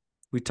dividend.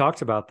 We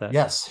talked about that.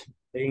 Yes.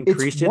 They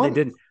increased it. They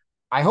didn't.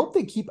 I hope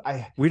they keep.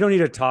 We don't need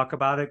to talk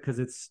about it because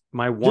it's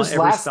my one.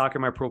 Every stock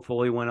in my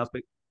portfolio went up.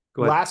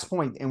 Go ahead. Last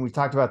point, and we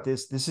talked about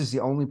this. This is the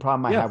only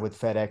problem I have with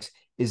FedEx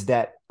is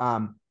that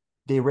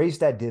they raised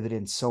that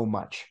dividend so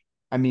much.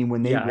 I mean,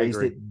 when they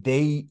raised it,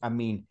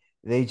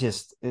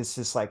 it's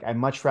just like, I'd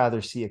much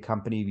rather see a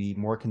company be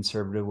more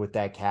conservative with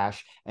that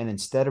cash, and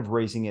instead of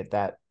raising it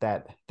that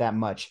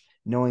much,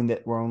 knowing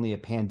that we're only a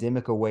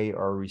pandemic away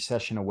or a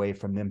recession away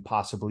from them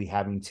possibly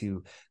having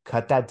to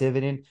cut that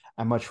dividend,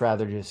 I much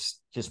rather just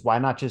why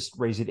not just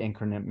raise it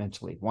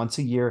incrementally once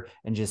a year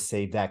and just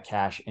save that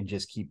cash and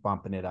just keep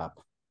bumping it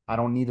up. I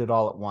don't need it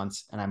all at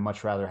once, and I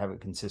much rather have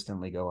it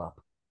consistently go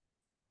up.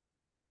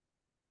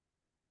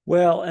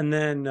 Well, and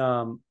then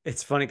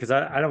it's funny because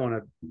I don't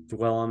want to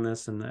dwell on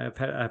this, and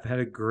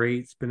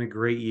it's been a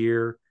great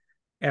year.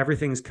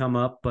 Everything's come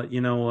up, but you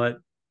know what?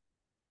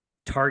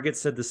 Target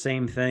said the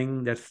same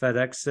thing that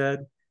FedEx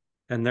said,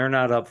 and they're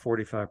not up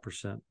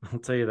 45%. I'll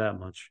tell you that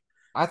much.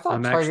 I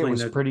thought Target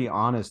was pretty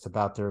honest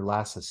about their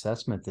last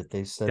assessment, that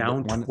they said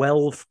down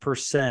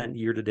 12%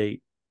 year to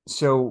date.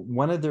 So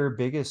one of their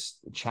biggest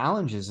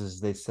challenges, as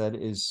they said,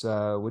 is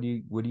what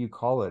do you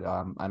call it?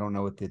 I don't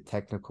know what the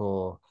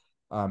technical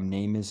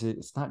name is.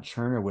 It's not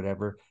churn or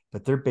whatever,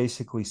 but they're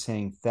basically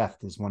saying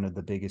theft is one of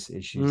the biggest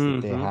issues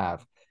that they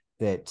have.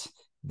 That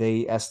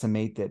they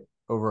estimate that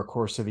over a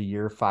course of a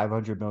year,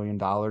 $500 million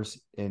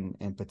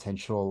in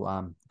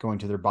potential going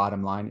to their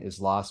bottom line is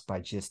lost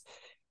by just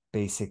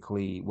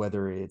basically,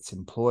 whether it's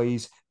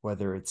employees,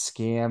 whether it's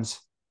scams,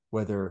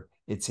 whether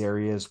it's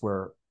areas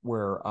where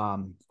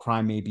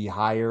crime may be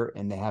higher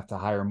and they have to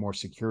hire more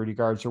security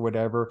guards or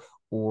whatever,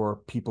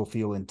 or people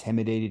feel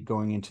intimidated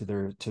going into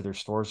their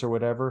stores or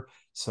whatever.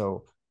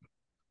 So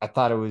I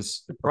thought it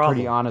was a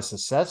pretty honest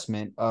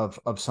assessment of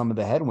some of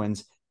the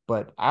headwinds.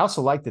 But I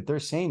also like that they're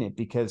saying it,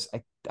 because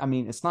I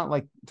mean, it's not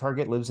like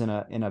Target lives in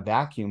a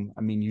vacuum.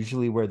 I mean,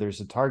 usually where there's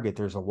a Target,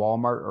 there's a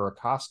Walmart or a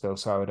Costco.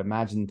 So I would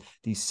imagine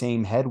these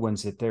same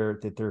headwinds that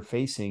they're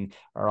facing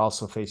are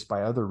also faced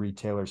by other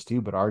retailers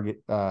too. But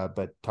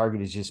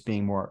Target is just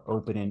being more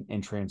open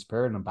and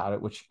transparent about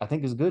it, which I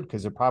think is good,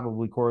 because it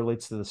probably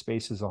correlates to the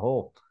space as a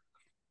whole.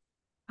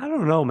 I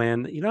don't know,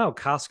 man. You know how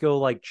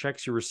Costco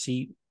checks your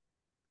receipt?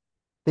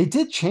 They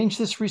did change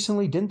this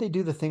recently. Didn't they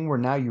do the thing where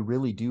now you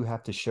really do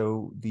have to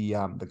show the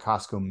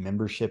Costco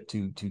membership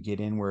to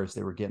get in, whereas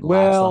they were getting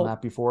lax on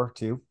that before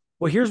too?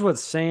 Well, here's what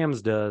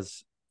Sam's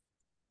does,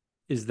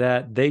 is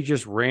that they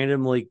just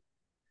randomly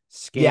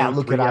scan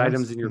look three at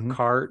items in your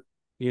cart,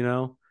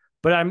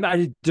 but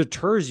it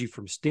deters you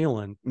from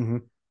stealing.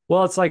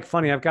 Well, it's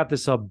funny. I've got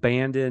this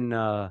abandoned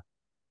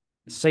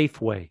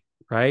Safeway,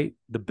 right?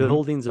 The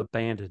building's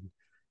abandoned,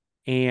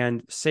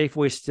 and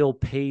Safeway still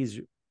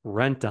pays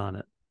rent on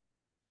it.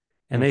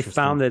 And they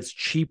found that it's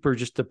cheaper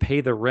just to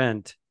pay the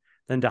rent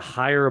than to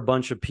hire a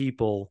bunch of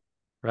people,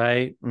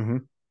 right?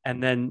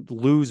 And then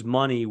lose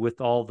money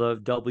with all the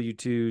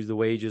W-2s, the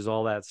wages,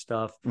 all that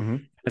stuff.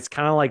 It's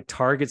kind of like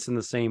Target's in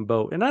the same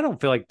boat. And I don't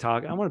feel like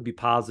talking. I want to be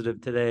positive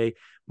today.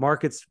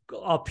 Market's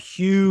up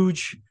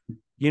huge.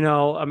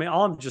 I mean,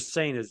 all I'm just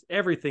saying is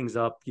everything's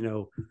up,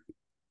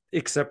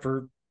 except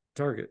for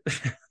Target.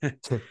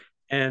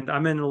 And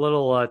I'm in a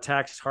little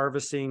tax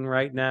harvesting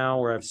right now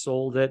where I've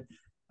sold it.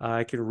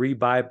 I can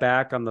rebuy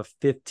back on the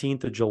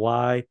 15th of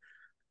July,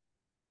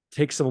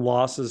 take some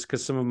losses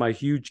because some of my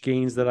huge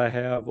gains that I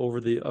have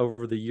over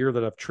the year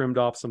that I've trimmed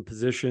off some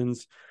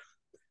positions,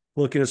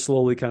 looking to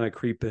slowly kind of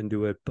creep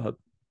into it. But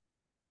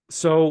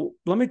so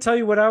let me tell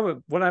you what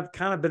I've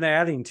kind of been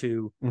adding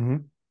to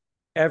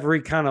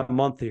every kind of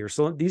month here.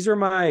 So these are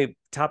my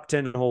top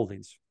 10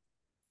 holdings.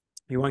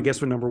 You want to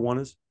guess what number one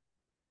is?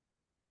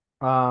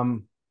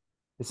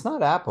 It's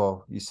not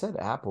Apple. You said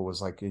Apple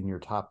was in your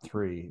top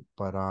 3,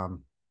 but I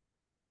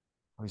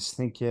was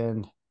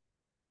thinking,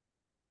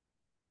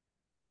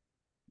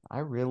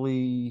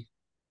 trying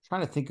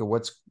to think of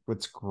what's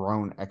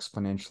grown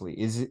exponentially.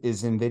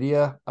 Is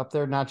Nvidia up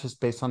there, not just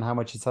based on how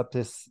much it's up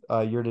this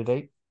year to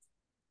date?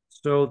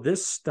 So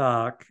this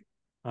stock,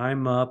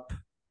 I'm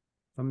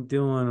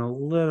doing a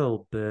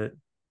little bit.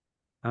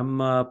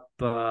 I'm up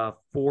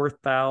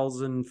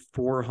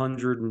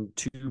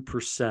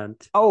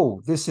 4,402%.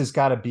 Oh, this has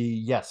got to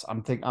be, yes.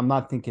 I'm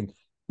not thinking.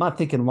 not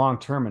thinking long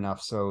term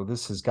enough. So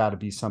this has got to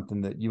be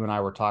something that you and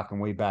I were talking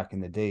way back in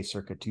the day,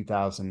 circa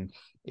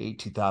 2008,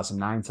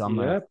 2009. So I'm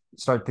gonna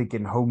start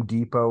thinking Home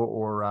Depot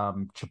or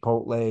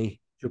Chipotle.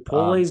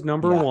 Chipotle's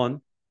number one,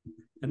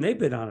 and they've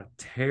been on a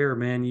tear,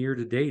 man, year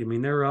to date. I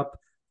mean, they're up.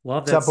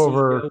 Love that. It's up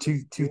over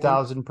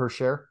 2,000 per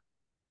share.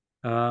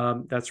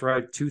 That's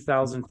right,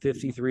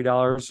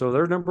 $2,053. So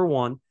they're number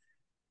one.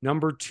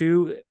 Number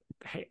two,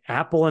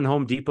 Apple and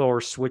Home Depot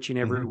are switching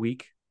every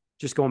week,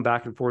 just going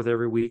back and forth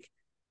every week.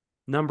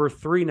 Number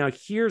three, now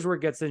here's where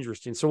it gets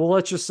interesting. So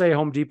let's just say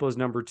Home Depot is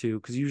number two,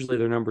 because usually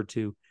they're number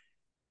two.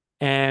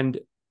 And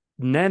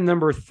then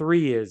number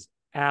three is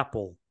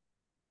Apple,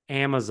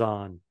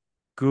 Amazon,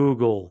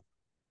 Google,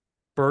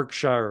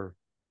 Berkshire,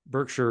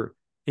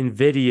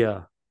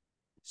 NVIDIA.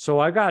 So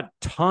I got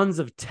tons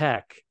of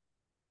tech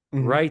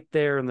right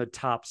there in the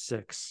top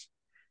six.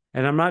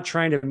 And I'm not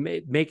trying to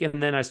make it.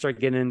 And then I start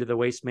getting into the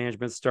waste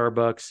management,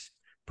 Starbucks,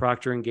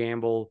 Procter &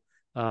 Gamble,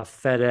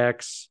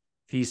 FedEx,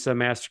 Visa,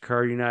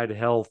 Mastercard, United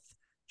Health,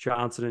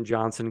 Johnson &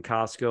 Johnson,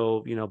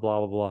 Costco, blah,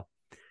 blah, blah.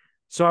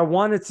 So I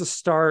wanted to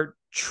start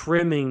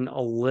trimming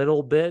a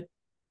little bit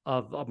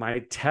of my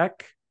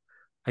tech.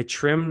 I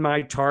trimmed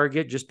my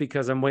Target just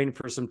because I'm waiting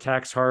for some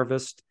tax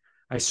harvest.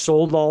 I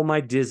sold all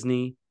my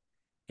Disney,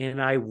 and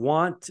I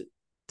want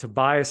to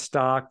buy a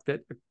stock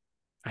that,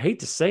 I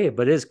hate to say it,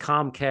 but is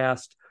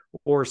Comcast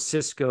or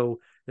Cisco,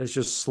 that's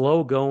just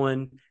slow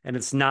going and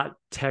it's not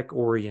tech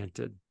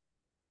oriented.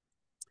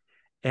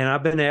 And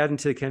I've been adding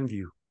to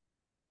Kenvue.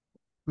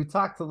 We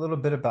talked a little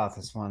bit about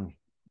this one.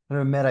 I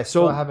admit I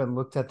still haven't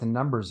looked at the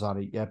numbers on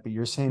it yet, but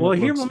you're saying, well,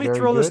 here, let me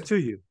throw this to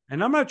you.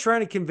 And I'm not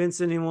trying to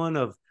convince anyone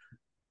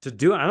to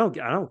do. I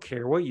don't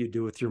care what you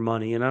do with your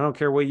money, and I don't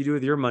care what you do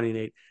with your money,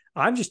 Nate.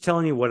 I'm just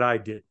telling you what I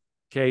did.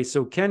 Okay.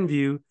 So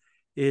Kenvue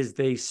is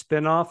the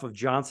spinoff of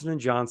Johnson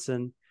 &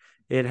 Johnson.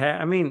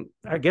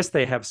 I guess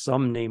they have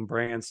some name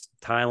brands,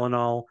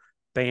 Tylenol,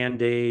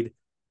 Band-Aid,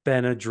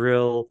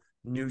 Benadryl,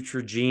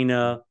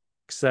 Neutrogena,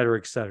 et cetera,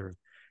 et cetera.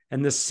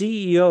 And the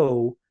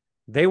CEO,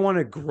 they want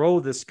to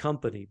grow this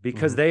company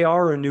because they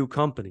are a new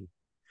company.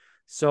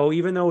 So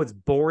even though it's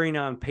boring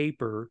on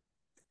paper,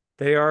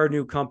 they are a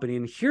new company.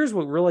 And here's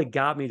what really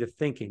got me to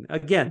thinking.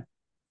 Again,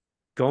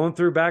 going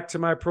through back to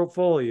my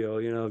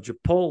portfolio,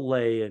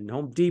 Chipotle and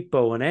Home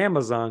Depot and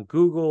Amazon,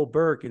 Google,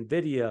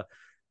 NVIDIA,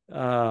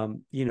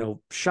 Shopify,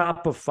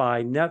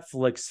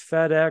 Netflix,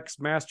 FedEx,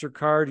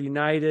 Mastercard,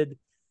 United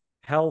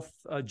Health,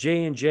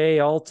 J&J,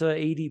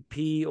 Ulta,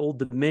 ADP, Old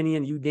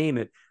Dominion, you name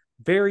it.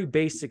 Very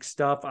basic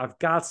stuff. I've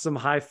got some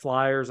high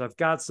flyers. I've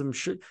got some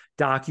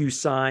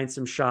DocuSign,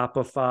 some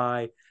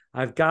Shopify.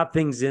 I've got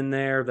things in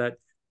there that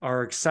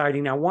are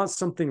exciting. I want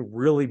something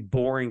really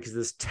boring because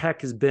this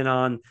tech has been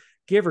on,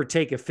 give or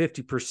take, a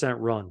 50%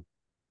 run.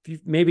 If you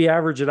maybe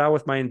average it out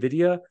with my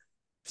NVIDIA,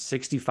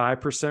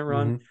 65%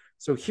 run.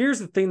 So here's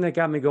the thing that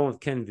got me going with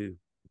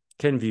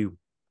Kenvue.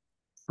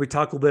 We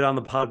talked a little bit on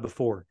the pod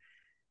before,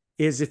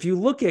 is if you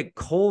look at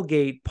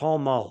Colgate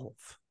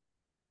Palmolive,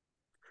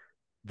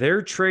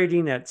 they're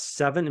trading at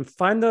 7, and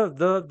find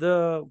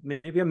the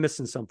maybe I'm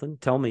missing something.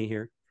 Tell me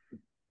here.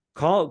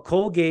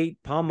 Colgate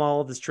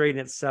Palmolive is trading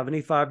at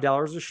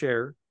 $75 a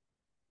share.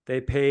 They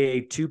pay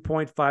a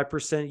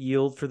 2.5%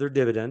 yield for their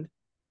dividend.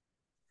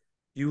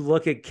 You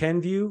look at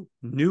Kenvue,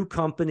 new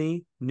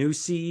company, new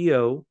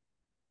CEO.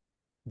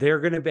 They're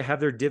going to have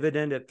their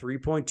dividend at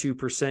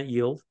 3.2%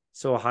 yield,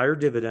 so a higher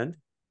dividend.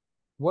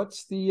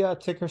 What's the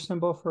ticker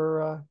symbol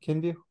for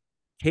Kenvue?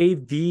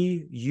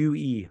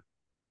 KVUE.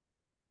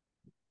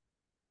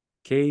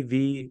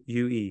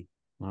 KVUE.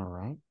 All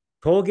right.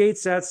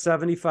 Colgate's at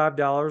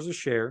 $75 a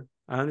share.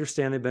 I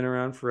understand they've been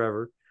around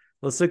forever.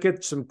 Let's look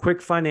at some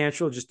quick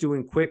financial, just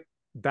doing quick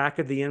back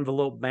of the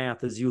envelope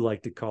math, as you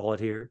like to call it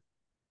here.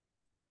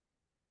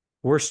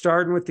 We're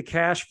starting with the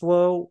cash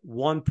flow,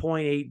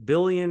 $1.8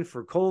 billion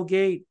for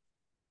Colgate.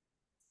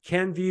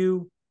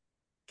 Kenvue,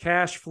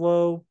 cash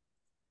flow,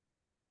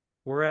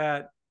 we're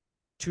at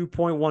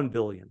 $2.1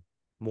 billion.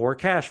 More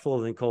cash flow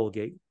than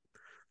Colgate.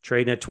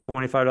 Trading at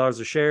 $25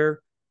 a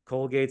share.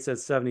 Colgate's at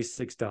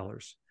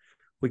 $76.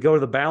 We go to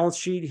the balance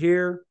sheet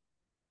here.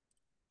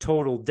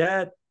 Total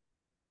debt.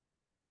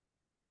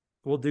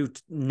 We'll do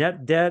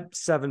net debt,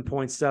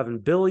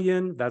 $7.7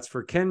 billion. That's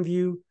for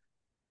Kenvue.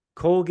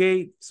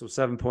 Colgate, so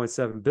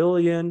 $7.7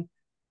 billion,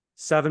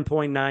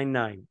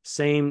 7.99,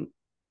 same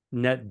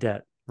net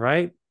debt,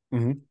 right?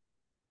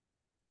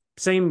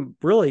 Same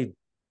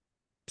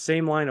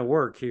line of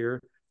work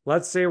here.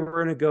 Let's say we're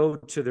going to go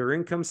to their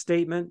income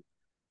statement.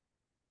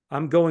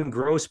 I'm going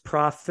gross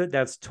profit.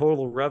 That's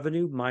total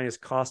revenue minus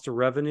cost of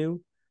revenue.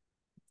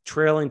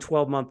 Trailing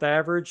 12-month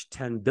average,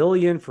 $10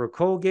 billion for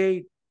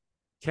Colgate.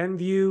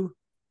 Kenvue,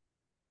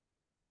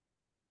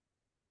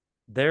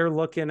 they're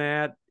looking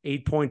at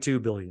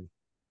 $8.2 billion.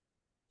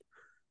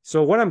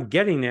 So what I'm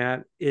getting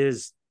at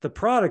is the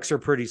products are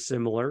pretty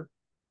similar.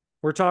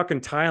 We're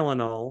talking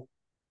Tylenol,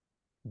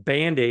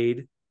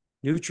 Band-Aid,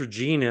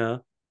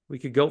 Neutrogena. We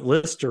could go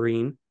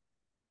Listerine,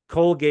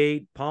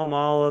 Colgate,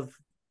 Palmolive.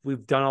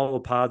 We've done all the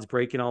pods,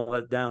 breaking all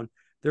that down.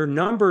 Their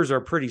numbers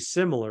are pretty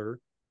similar.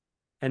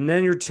 And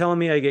then you're telling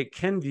me I get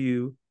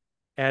Kenvue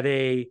at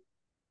a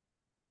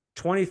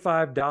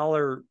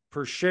 $25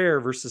 per share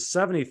versus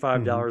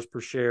 $75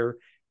 per share,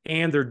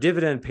 and their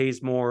dividend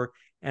pays more.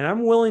 And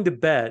I'm willing to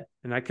bet,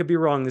 and I could be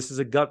wrong, this is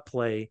a gut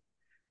play,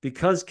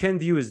 because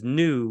Kenvue is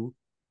new,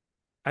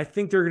 I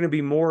think they're going to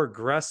be more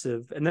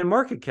aggressive. And then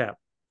market cap.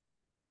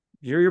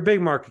 You're your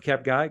big market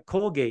cap guy.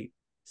 Colgate,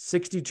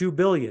 62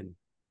 billion.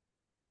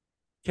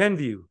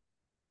 Kenvue,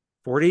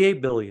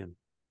 48 billion.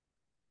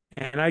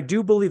 And I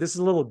do believe, this is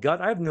a little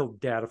gut, I have no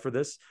data for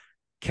this,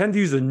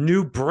 Kenvue's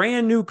a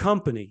brand new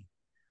company.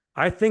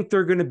 I think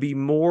they're going to be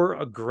more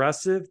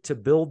aggressive to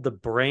build the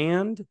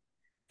brand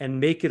and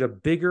make it a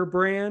bigger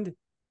brand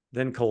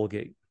than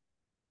Colgate.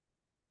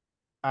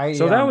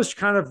 So that was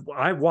kind of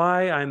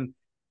why I'm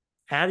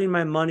adding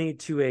my money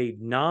to a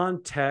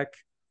non-tech,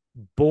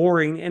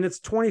 boring, and it's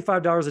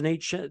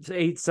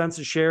 $25.08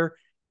 a share.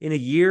 In a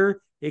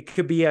year, it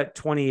could be at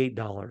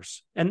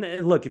 $28. And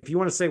look, if you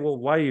want to say, well,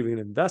 why are you even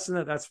invest in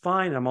it? That's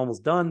fine. I'm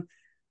almost done.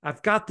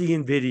 I've got the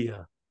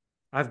NVIDIA.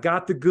 I've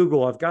got the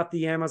Google. I've got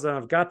the Amazon.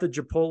 I've got the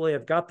Chipotle.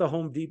 I've got the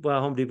Home Depot.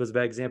 Well, Home Depot is a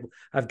bad example.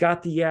 I've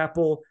got the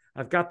Apple.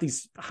 I've got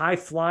these high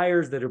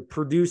flyers that are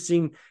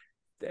producing.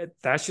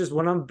 That's just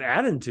what I'm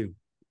adding to.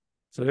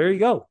 So there you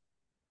go.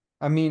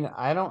 I mean,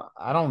 I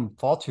don't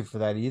fault you for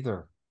that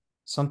either.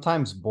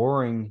 Sometimes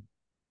boring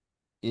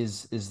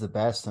is the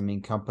best. I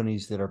mean,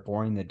 companies that are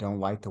boring, that don't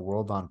light the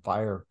world on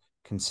fire,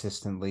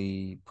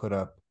 consistently put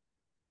up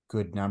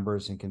good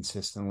numbers and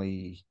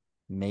consistently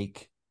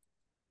make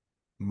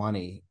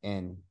money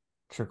and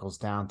trickles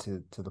down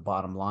to the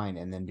bottom line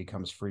and then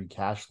becomes free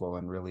cash flow.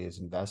 And really, as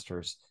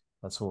investors,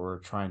 that's what we're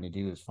trying to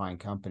do, is find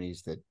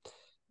companies that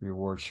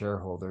reward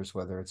shareholders,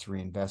 whether it's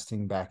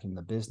reinvesting back in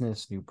the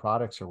business, new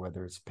products, or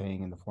whether it's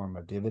paying in the form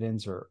of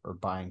dividends or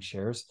buying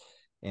shares.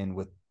 And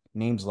with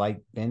names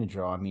like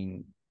Benadryl, I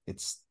mean,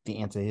 it's the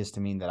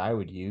antihistamine that I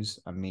would use.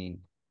 I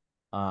mean,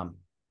 I've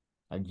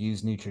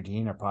used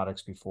Neutrogena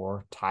products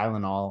before.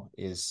 Tylenol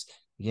is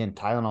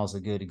a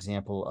good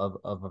example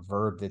of a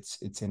verb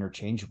that's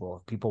interchangeable.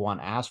 If people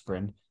want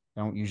aspirin,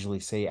 they don't usually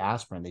say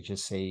aspirin. They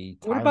just say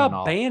Tylenol. What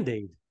about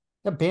Band-Aid?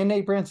 The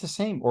Band-Aid brand's the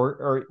same.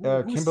 Or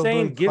who's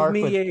saying give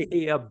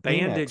me a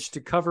bandage Kleenex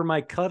to cover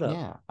my cut up?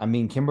 Yeah, I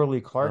mean,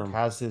 Kimberly-Clark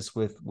has this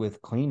with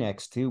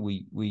Kleenex too.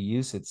 We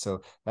use it,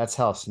 so that's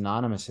how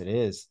synonymous it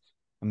is.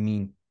 I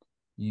mean,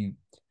 you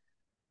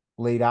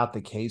laid out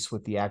the case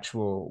with the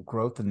actual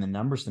growth and the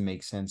numbers to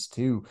make sense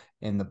too,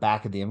 in the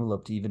back of the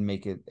envelope to even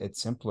make it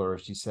simpler.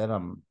 As you said,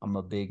 I'm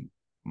a big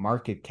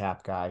market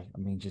cap guy. I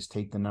mean, just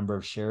take the number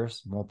of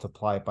shares,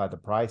 multiply it by the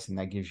price, and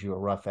that gives you a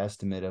rough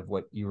estimate of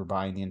what you were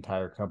buying the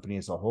entire company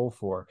as a whole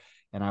for.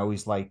 And I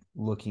always like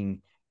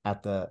looking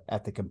at the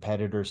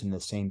competitors in the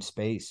same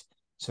space.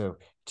 So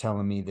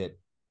telling me that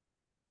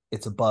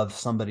it's above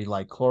somebody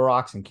like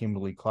Clorox and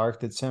Kimberly-Clark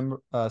that's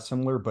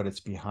similar, but it's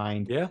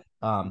behind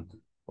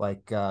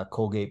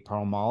Colgate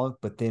Palmolive.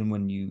 But then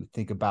when you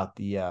think about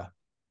the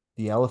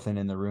elephant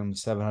in the room,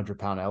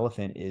 700-pound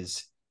elephant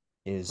is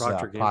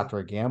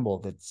Procter &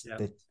 Gamble. That's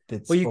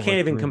well, you can't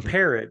even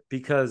compare it,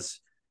 because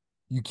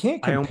you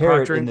can't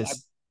compare it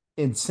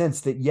in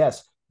sense that,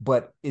 yes,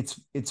 but it's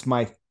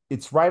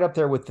right up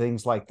there with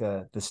things like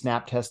the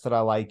snap test that I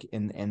like,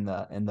 and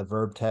the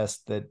verb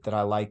test that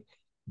I like.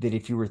 That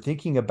if you were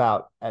thinking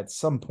about, at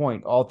some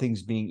point, all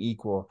things being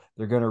equal,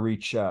 they're going to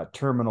reach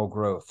terminal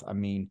growth. I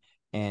mean,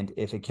 and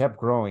if it kept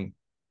growing,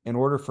 in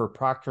order for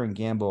Procter &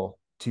 Gamble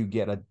to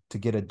get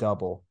a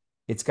double,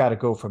 it's got to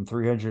go from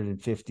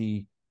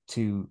 350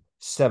 to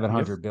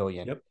 700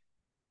 billion.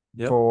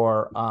 Yep.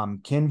 For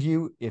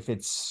Kenvue, if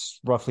it's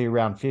roughly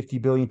around 50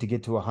 billion to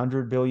get to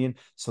 100 billion.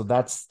 So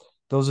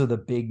those are the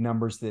big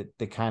numbers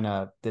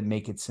that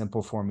make it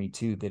simple for me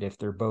too, that if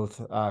they're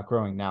both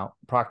growing. Now,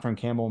 Procter &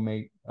 Gamble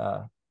may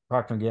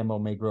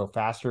grow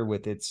faster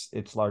with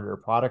its larger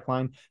product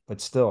line,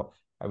 but still,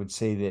 I would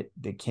say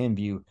that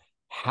Kenvue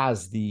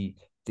has the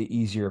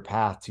easier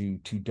path to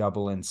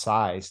double in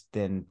size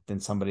than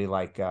somebody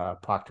like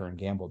Procter &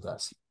 Gamble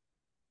does.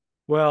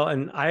 Well,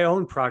 and I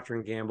own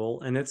Procter &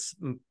 Gamble, and it's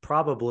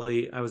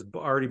probably, I was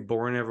already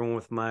boring everyone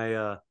with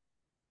my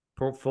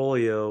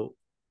portfolio.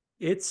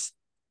 It's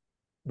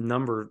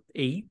number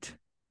 8,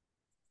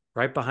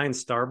 right behind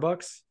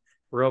Starbucks,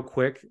 real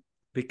quick,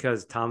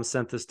 because Tom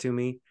sent this to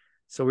me.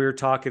 So we were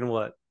talking,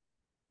 what,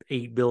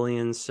 8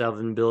 billion,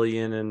 7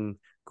 billion in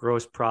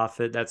gross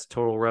profit. That's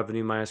total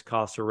revenue minus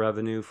cost of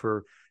revenue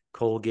for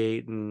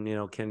Colgate and,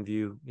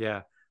 Kenvue.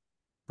 Yeah.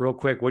 Real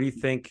quick, what do you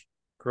think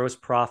gross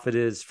profit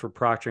is for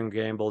Procter &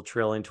 Gamble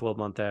trailing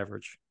 12-month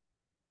average?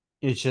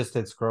 It's just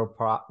its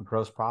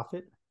gross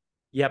profit?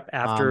 Yep.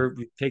 After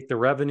you take the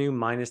revenue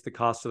minus the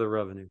cost of the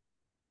revenue.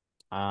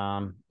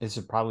 Is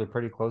it probably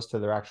pretty close to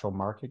their actual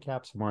market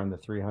cap, somewhere in the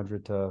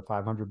 300 to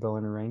 500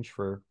 billion range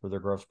for their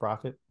gross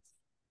profit?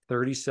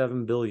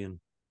 37 billion.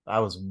 I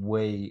was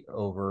way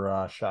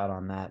overshot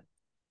on that.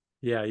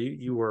 Yeah,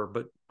 you were,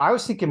 but I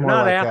was thinking more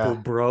not like Apple,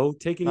 bro.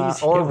 Take it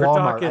easy. Or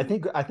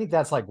Walmart. I think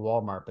that's like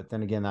Walmart, but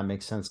then again, that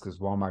makes sense because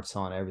Walmart's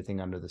selling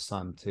everything under the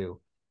sun too.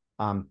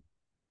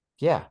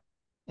 Yeah,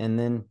 and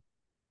then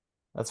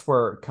That's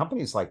where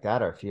companies like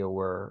that, I feel,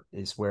 where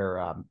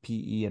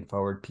PE and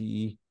forward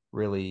PE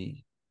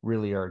really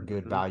are a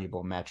good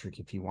valuable metric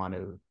if you want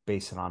to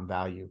base it on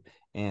value.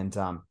 And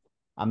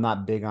I'm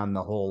not big on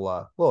the whole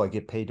I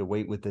get paid to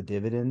wait with the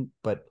dividend,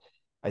 but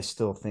I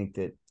still think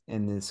that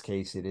in this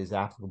case it is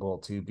applicable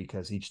too,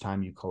 because each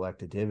time you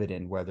collect a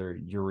dividend, whether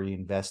you're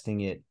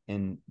reinvesting it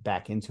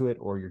back into it,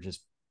 or you're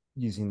just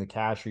using the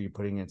cash, or you're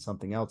putting it in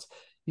something else,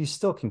 you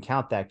still can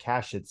count that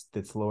cash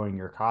that's lowering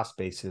your cost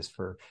basis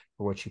for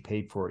what you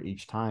paid for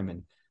each time.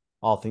 And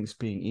all things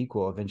being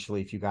equal,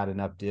 eventually, if you got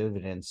enough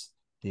dividends,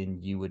 then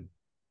you would,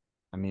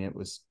 I mean,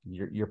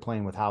 you're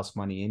playing with house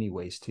money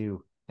anyways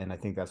too. And I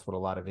think that's what a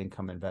lot of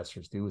income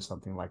investors do with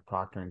something like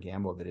Procter and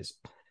Gamble, that is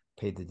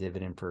paid the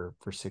dividend for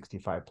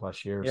 65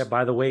 plus years. Yeah.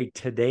 By the way,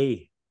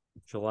 today,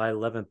 July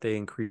 11th, they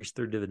increased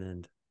their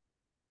dividend.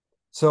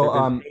 So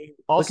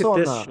also look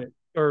at this shit,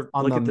 or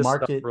on look the at this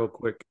market stuff real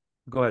quick.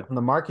 Go ahead. On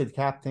the market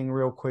cap thing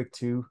real quick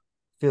too,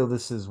 feel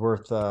this is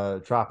worth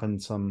dropping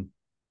some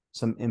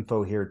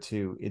info here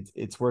too.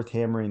 It's worth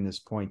hammering this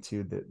point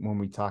too, that when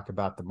we talk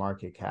about the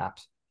market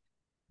caps,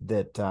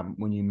 that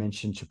when you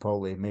mentioned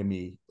Chipotle, it made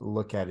me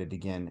look at it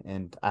again,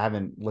 and I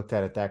haven't looked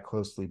at it that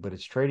closely, but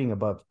it's trading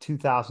above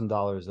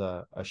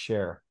 $2,000 a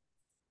share.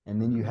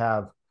 And then you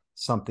have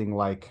something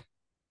like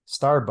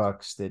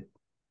Starbucks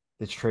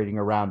that's trading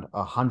around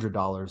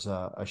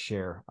 $100 a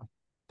share. I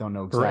don't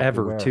know exactly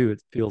Forever where. too,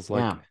 it feels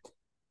like. Yeah.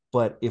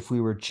 But if we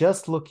were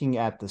just looking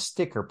at the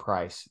sticker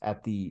price,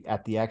 at the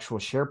actual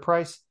share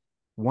price,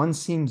 one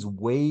seems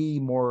way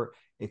more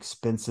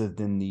expensive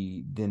than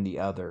the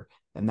other.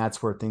 And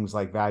that's where things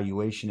like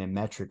valuation and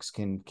metrics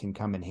can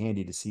come in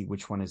handy to see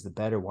which one is the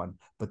better one.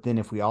 But then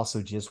if we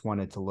also just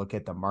wanted to look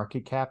at the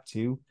market cap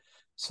too,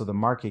 so the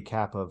market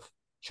cap of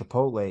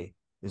Chipotle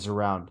is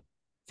around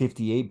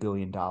 $58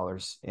 billion,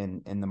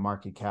 and the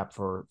market cap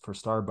for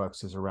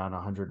Starbucks is around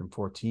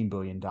 $114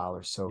 billion.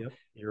 So yep,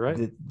 you're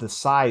right. The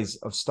size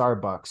of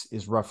Starbucks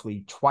is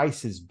roughly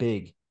twice as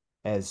big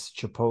as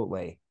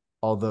Chipotle.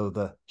 Although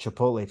the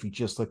Chipotle, if you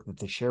just look at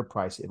the share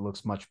price, it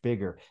looks much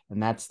bigger.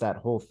 And that's that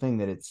whole thing,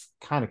 that it's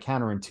kind of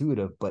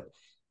counterintuitive. But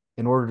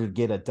in order to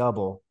get a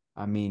double,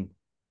 I mean,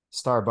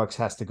 Starbucks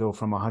has to go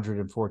from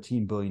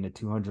 114 billion to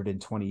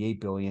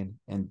 228 billion,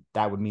 and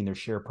that would mean their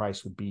share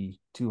price would be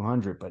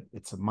 200. But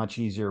it's a much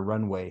easier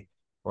runway,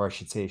 or I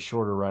should say a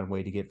shorter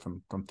runway, to get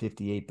from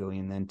 58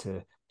 billion then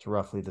to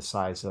roughly the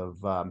size of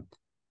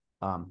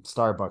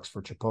Starbucks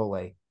for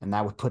Chipotle, and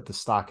that would put the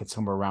stock at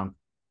somewhere around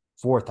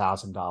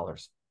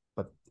 $4,000.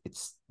 But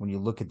it's, when you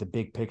look at the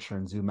big picture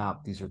and zoom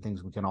out, these are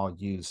things we can all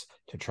use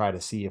to try to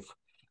see if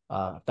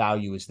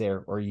value is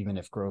there, or even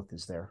if growth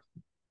is there.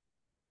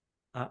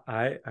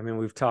 I mean,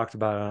 we've talked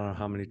about it, I don't know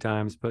how many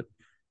times, but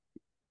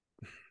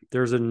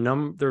there's a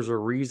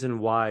reason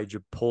why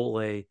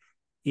Chipotle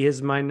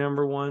is my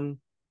number one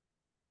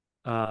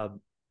in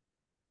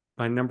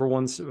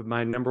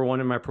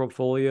my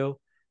portfolio.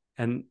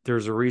 And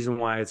there's a reason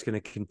why it's going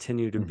to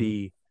continue to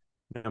be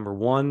number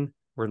one.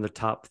 We're in the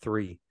top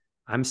three.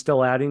 I'm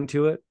still adding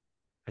to it.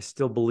 I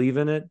still believe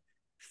in it.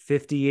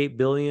 58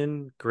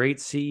 billion, great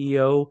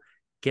CEO,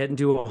 getting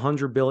to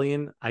 100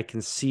 billion. I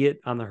can see it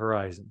on the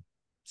horizon.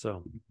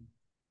 So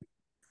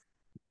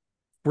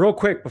real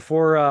quick,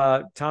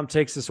 before Tom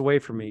takes this away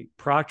from me,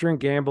 Procter &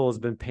 Gamble has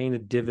been paying a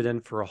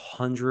dividend for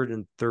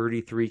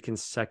 133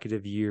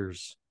 consecutive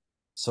years.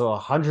 So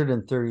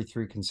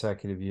 133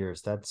 consecutive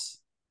years. That's,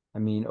 I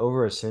mean,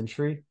 over a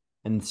century,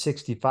 and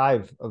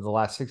 65 of the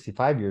last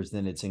 65 years,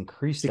 then it's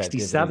increased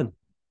 67.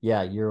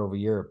 Yeah, year over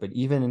year. But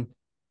even in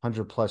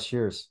 100 plus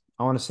years,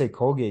 I want to say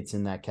Colgate's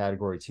in that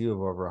category too,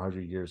 of over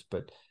 100 years.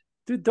 But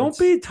dude, don't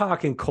be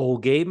talking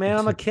Colgate, man.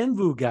 I'm a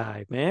Kenvue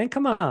guy, man.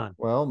 Come on.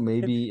 Well,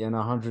 maybe in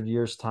 100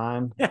 years'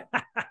 time,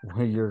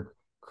 when your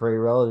great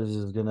relatives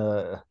is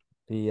gonna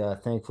be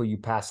thankful you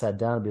passed that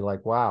down and be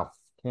like, wow,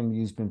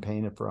 Kenvue's been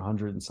paying it for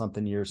 100 and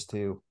something years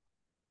too.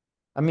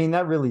 I mean,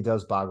 that really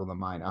does boggle the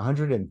mind.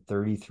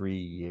 133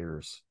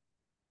 years.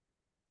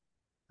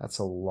 That's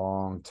a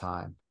long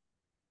time.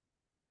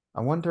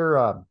 I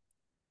wonder,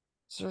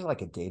 is there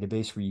like a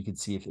database where you could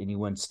see if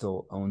anyone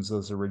still owns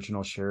those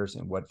original shares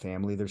and what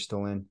family they're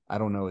still in? I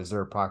don't know. Is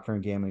there a Procter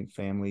and Gamble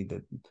family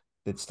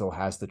that still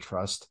has the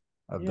trust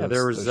of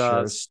there was those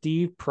shares?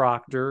 Steve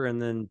Proctor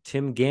and then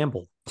Tim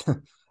Gamble.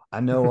 I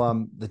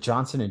know the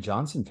Johnson and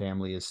Johnson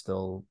family is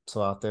still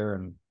out there,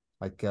 and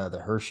like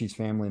the Hershey's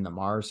family and the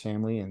Mars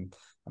family, and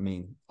I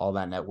mean all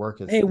that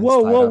network is. Hey,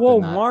 whoa!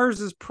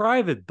 Mars is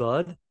private,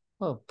 bud.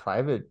 Well,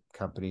 private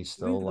companies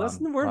still.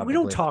 We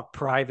don't talk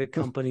private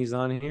companies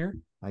on here.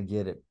 I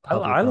get it.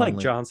 I like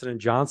Johnson and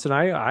Johnson.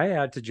 I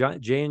add to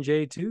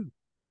J&J too.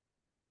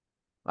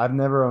 I've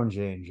never owned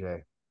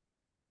J&J.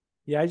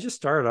 Yeah, I just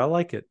started. I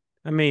like it.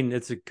 I mean,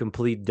 it's a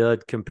complete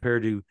dud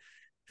compared to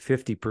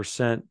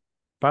 50%.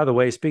 By the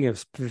way, speaking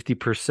of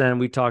 50%,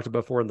 we talked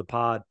about before in the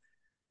pod,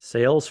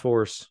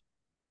 Salesforce.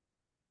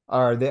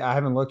 Are they? I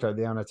haven't looked. Are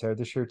they on a tear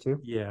this year too?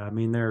 Yeah, I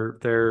mean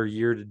they're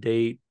year to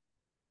date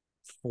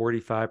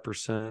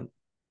 45%.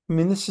 I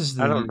mean, this is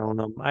I don't know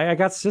them. I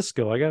got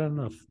Cisco. I got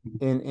enough.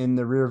 in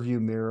the rear view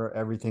mirror,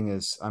 everything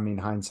is, I mean,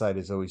 hindsight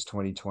is always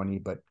 2020,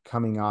 but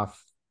coming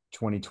off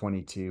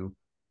 2022,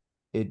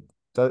 it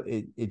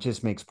it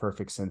just makes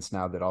perfect sense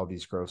now that all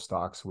these growth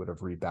stocks would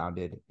have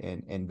rebounded,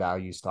 and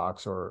value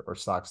stocks or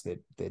stocks that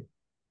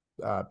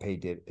pay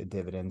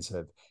dividends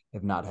have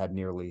not had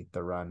nearly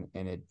the run.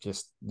 And it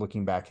just,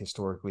 looking back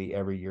historically,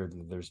 every year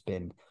that there's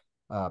been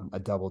a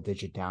double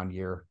digit down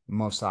year,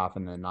 most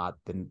often than not,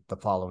 then the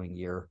following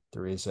year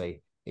there is a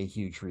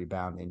huge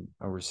rebound, and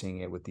we're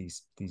seeing it with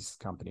these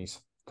companies,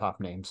 top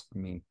names. I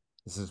mean,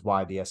 this is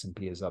why the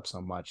S&P is up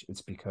so much.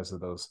 It's because of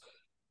those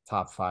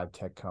top 5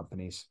 tech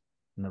companies,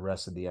 and the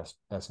rest of the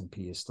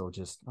S&P is still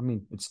just, I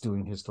mean, it's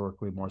doing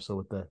historically more so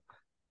with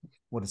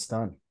what it's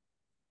done.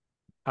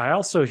 I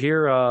also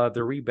hear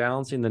they're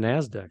rebalancing the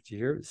Nasdaq. Do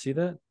you see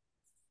that?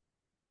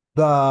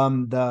 The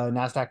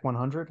Nasdaq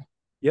 100.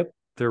 Yep,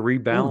 they're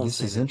rebalancing. Ooh,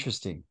 this is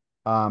interesting.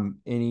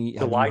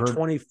 July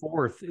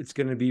 24th, it's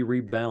going to be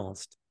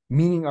rebalanced.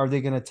 Meaning, are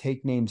they going to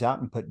take names out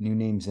and put new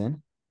names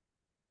in?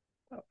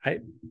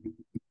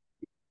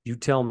 You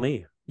tell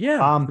me. Yeah,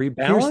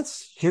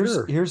 rebalance.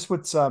 Here's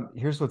what's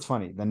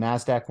funny. The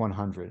Nasdaq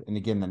 100, and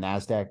again, the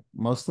Nasdaq,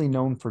 mostly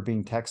known for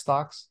being tech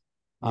stocks.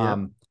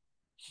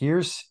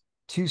 Here's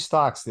 2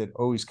 stocks that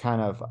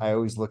I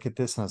always look at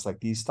this and I was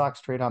like, these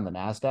stocks trade on the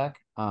Nasdaq.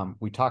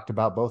 We talked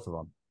about both of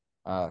them.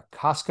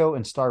 Costco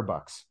and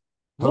Starbucks.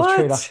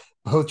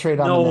 Both trade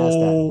on the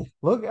Nasdaq.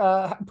 Look,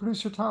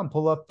 producer Tom,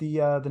 pull up the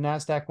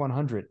Nasdaq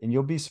 100, and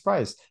you'll be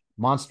surprised.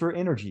 Monster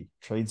Energy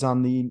trades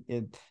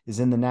is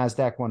in the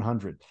Nasdaq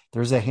 100.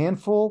 There's a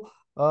handful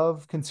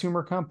of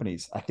consumer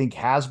companies. I think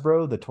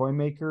Hasbro, the toy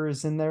maker,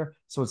 is in there.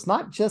 So it's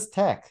not just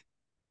tech.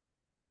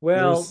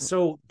 Well,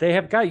 so they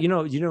have got, you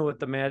know what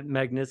the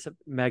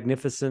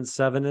Magnificent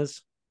Seven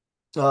is?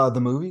 The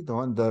movie,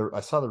 I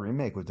saw the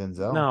remake with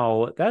Denzel.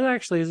 No, that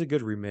actually is a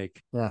good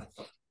remake. Yeah.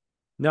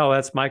 No,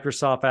 that's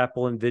Microsoft,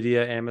 Apple,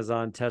 Nvidia,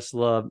 Amazon,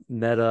 Tesla,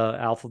 Meta,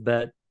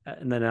 Alphabet,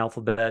 and then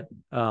Alphabet,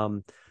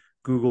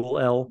 Google,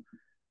 L.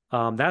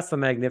 That's the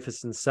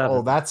Magnificent Seven.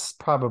 Oh, that's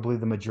probably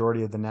the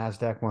majority of the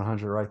Nasdaq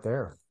 100 right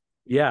there.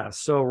 Yeah.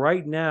 So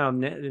right now,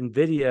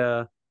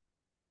 Nvidia.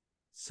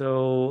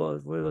 So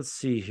let's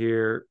see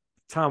here,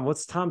 Tom.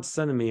 What's Tom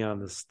sending me on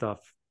this stuff?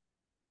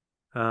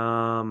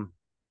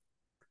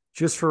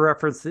 Just for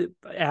reference,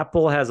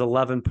 Apple has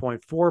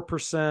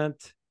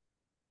 11.4%.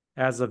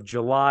 As of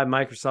July,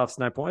 Microsoft's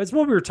 9%. It's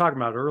what we were talking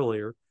about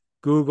earlier.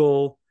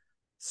 Google.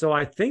 So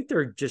I think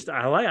they're just,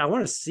 I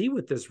want to see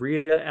what this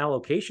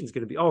reallocation is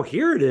going to be. Oh,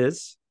 here it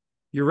is.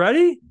 You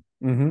ready?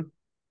 Mm-hmm.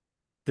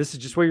 This is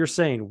just what you're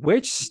saying.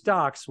 Which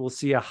stocks will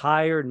see a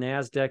higher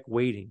NASDAQ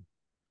weighting?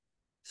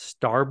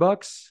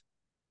 Starbucks,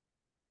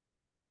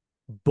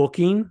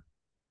 Booking,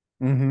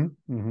 All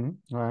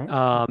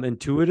right.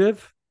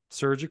 Intuitive,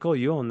 Surgical,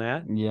 you own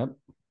that. Yep.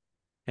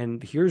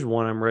 And here's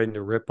one I'm ready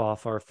to rip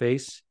off our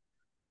face.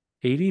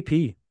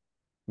 ADP.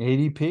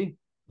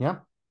 Yeah.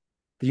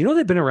 You know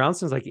they've been around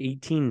since like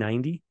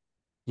 1890?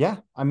 Yeah.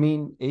 I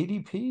mean,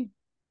 ADP,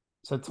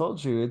 so I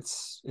told you,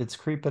 it's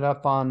creeping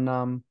up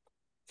on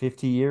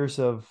 50 years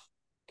of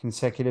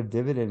consecutive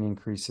dividend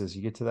increases.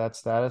 You get to that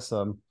status,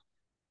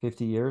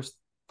 50 years,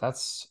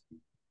 it's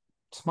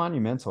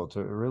monumental. It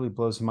really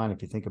blows your mind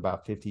if you think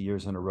about 50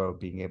 years in a row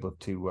being able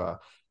to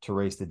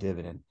raise the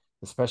dividend,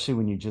 especially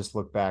when you just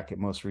look back at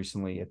most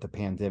recently at the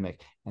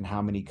pandemic and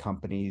how many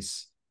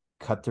companies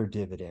cut their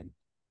dividend.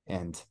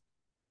 And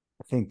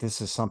I think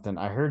this is something,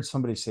 I heard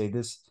somebody say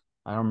this,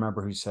 I don't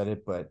remember who said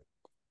it, but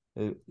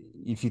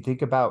if you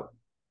think about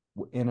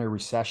in a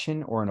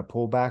recession or in a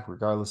pullback,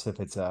 regardless if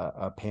it's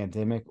a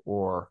pandemic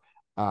or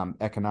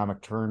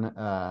economic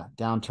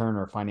downturn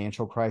or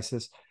financial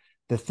crisis,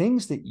 the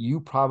things that you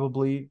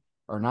probably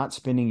are not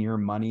spending your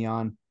money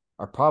on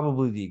are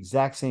probably the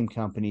exact same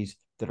companies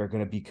that are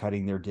going to be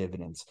cutting their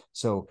dividends.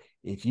 So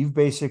if you've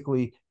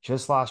basically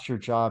just lost your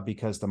job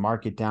because the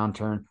market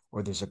downturn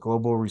or there's a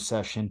global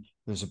recession,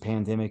 there's a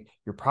pandemic,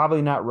 you're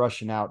probably not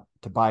rushing out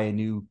to buy a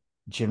new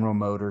General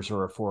Motors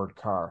or a Ford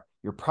car.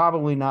 You're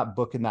probably not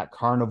booking that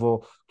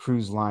Carnival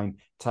cruise line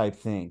type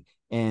thing.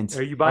 And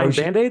are you buying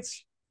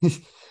Band-Aids?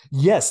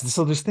 Yes.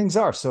 So there's things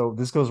are. So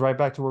this goes right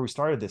back to where we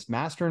started this.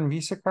 Master and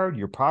Visa card,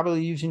 you're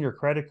probably using your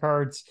credit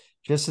cards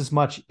just as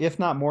much, if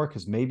not more,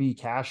 because maybe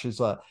cash is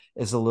a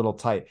little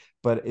tight.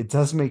 But it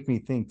does make me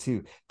think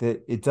too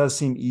that it does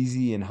seem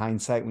easy in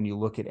hindsight when you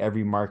look at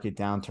every market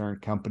downturn,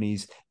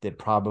 companies that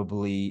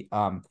probably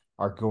are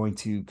going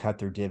to cut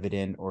their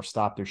dividend or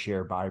stop their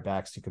share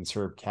buybacks to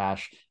conserve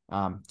cash,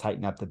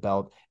 tighten up the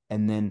belt.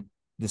 And then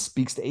this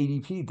speaks to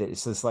ADP that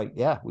it's just like,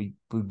 yeah, we've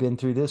been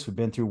through this, we've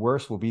been through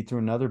worse, we'll be through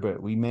another,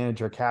 but we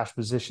manage our cash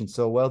position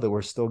so well that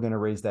we're still going to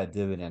raise that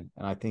dividend.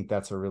 And I think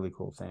that's a really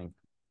cool thing.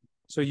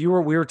 So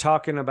we were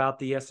talking about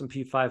the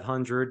S&P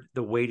 500,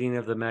 the weighting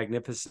of the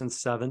Magnificent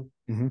Seven.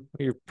 Mm-hmm.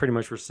 You pretty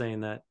much were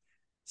saying that.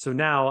 So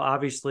now,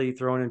 obviously,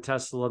 throwing in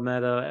Tesla,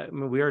 Meta, I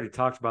mean, we already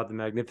talked about the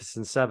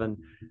Magnificent Seven.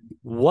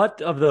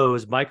 What of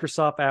those,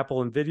 Microsoft,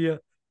 Apple, Nvidia,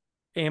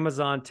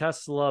 Amazon,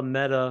 Tesla,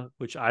 Meta,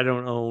 which I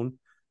don't own,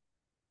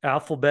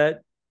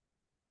 Alphabet,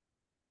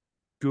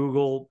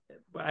 Google.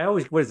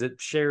 What is it?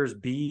 Shares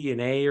B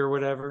and A or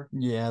whatever.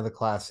 Yeah, the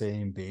class A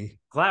and B.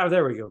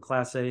 There we go.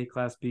 Class A,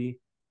 class B.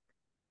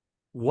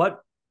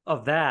 What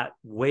of that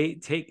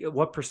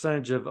what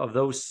percentage of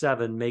those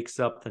 7 makes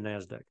up the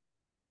NASDAQ?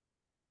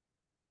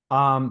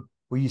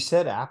 Well, you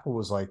said Apple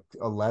was like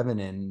 11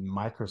 and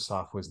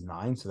Microsoft was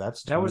 9, so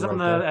that's 20 That was on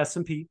right the there.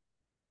 S&P.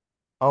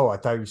 Oh, I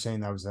thought you were saying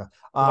that was a.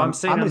 I'm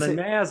saying on the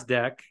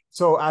NASDAQ.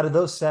 So out of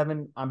those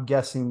 7, I'm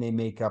guessing they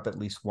make up at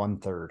least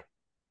 1/3.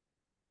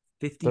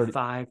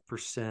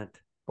 55%.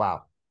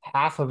 Wow,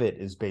 half of it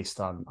is based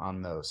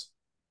on those.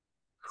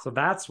 So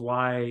that's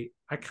why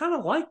I kind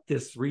of like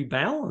this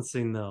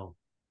rebalancing, though.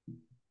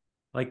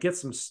 Like, get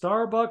some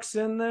Starbucks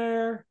in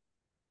there.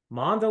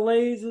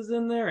 Mondelez is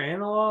in there.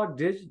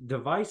 Analog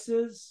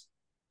devices.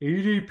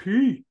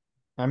 EDP.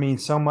 I mean,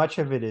 so much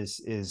of it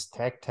is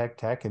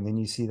tech, and then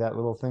you see that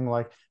little thing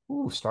like,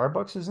 ooh,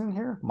 Starbucks is in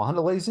here,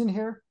 Mondelez in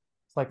here.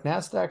 It's like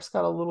NASDAQ's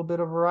got a little bit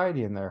of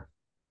variety in there.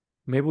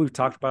 Maybe we've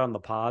talked about it on the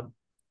pod,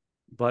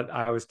 but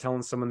I was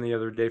telling someone the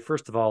other day,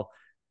 first of all,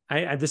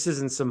 this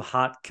isn't some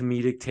hot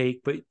comedic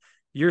take, but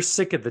you're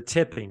sick of the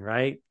tipping,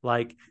 right?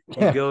 Like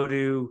you go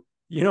to,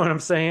 you know what I'm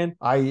saying?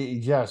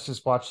 Yes,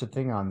 just watch the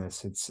thing on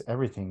this. It's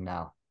everything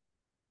now.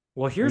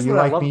 Well, here's what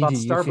I love about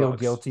Starbucks. Do you feel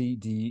guilty?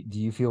 Do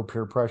you feel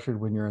peer pressured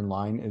when you're in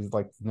line? Is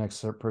like the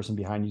next person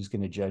behind you is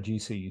going to judge you,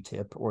 so you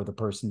tip, or the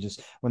person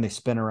just when they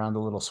spin around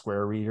the little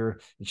square reader,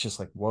 it's just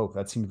like, whoa,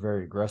 that seems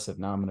very aggressive.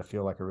 Now I'm going to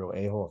feel like a real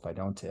a-hole if I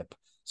don't tip.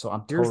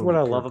 So here's what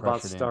I love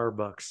about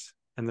Starbucks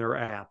and their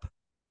app.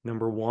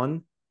 Number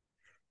one,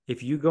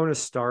 if you go to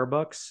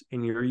Starbucks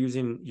and you're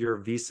using your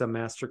Visa,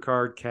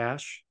 Mastercard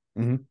cash,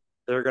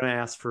 they're going to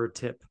ask for a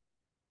tip.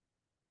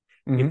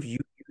 If you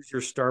use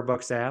your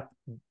Starbucks app,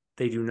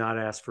 they do not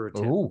ask for a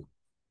tip. Ooh,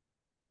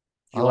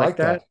 you like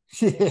that?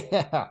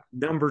 Yeah.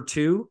 Number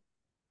two,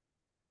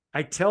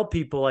 I tell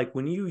people, like,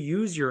 when you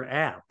use your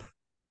app,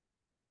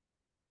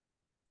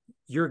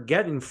 you're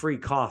getting free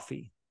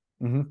coffee.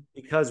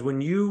 Because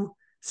when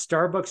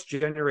Starbucks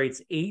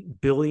generates $8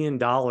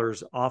 billion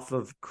off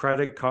of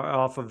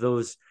off of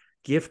those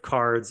gift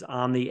cards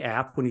on the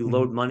app when you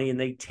load money, and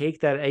they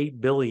take that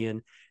 $8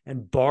 billion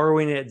and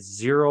borrowing it at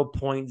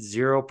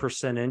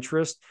 0.0%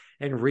 interest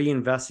and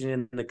reinvesting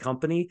in the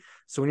company.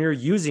 So when you're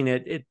using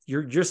it,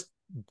 you're just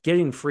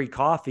getting free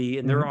coffee,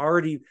 and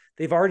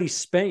they've already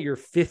spent your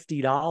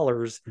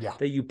 $50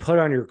 that you put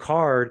on your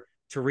card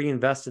to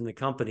reinvest in the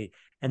company.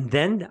 And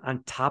then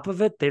on top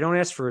of it, they don't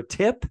ask for a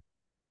tip.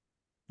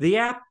 The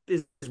app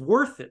is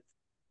worth it.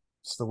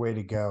 It's the way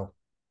to go.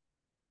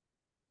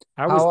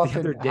 The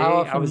other day, how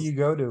often do you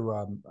go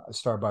to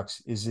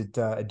Starbucks? Is it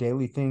a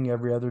daily thing,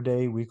 every other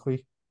day,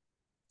 weekly?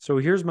 So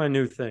here's my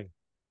new thing.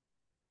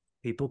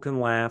 People can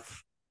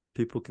laugh.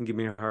 People can give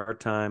me a hard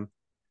time.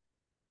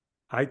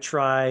 I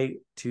try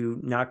to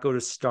not go to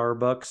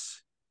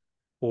Starbucks,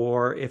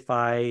 or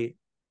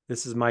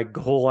this is my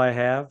goal I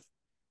have.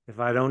 If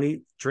I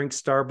don't drink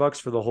Starbucks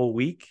for the whole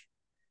week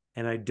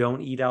and I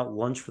don't eat out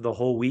lunch for the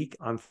whole week,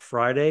 on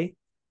Friday,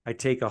 I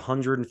take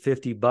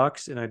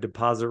 $150 and I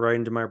deposit right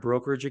into my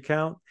brokerage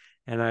account,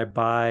 and I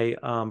buy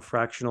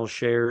fractional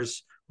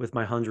shares with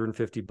my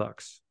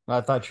 $150. I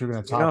thought you were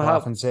going to top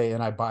off and say,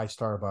 and I buy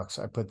Starbucks.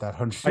 I put that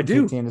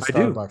 150 into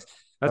Starbucks.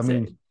 I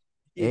mean,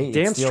 hey,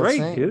 damn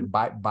straight, dude.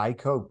 Buy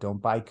Coke.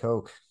 Don't buy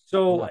Coke.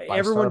 So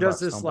everyone does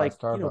this, like,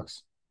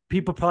 Starbucks.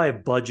 People probably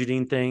have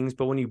budgeting things,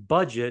 but when you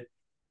budget,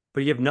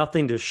 but you have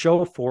nothing to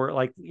show for it,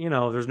 like,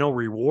 there's no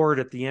reward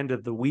at the end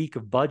of the week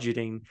of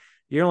budgeting.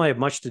 You don't have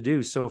much to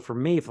do. So for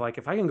me, if I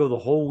can go the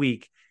whole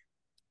week,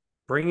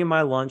 bring in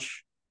my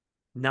lunch,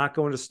 not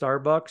going to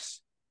Starbucks,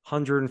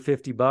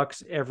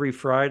 $150 every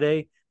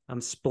Friday,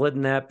 I'm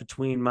splitting that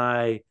between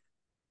my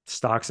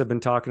stocks I've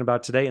been talking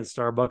about today, and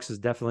Starbucks is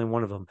definitely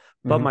one of them.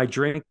 But my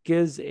drink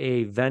is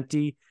a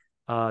venti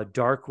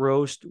dark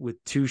roast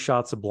with 2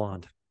 shots of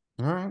blonde.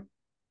 All right.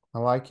 I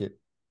like it.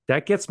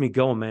 That gets me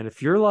going, man.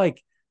 If you're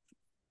like,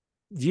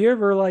 do you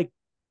ever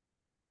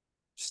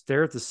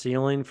stare at the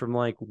ceiling from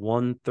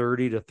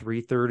 1:30 to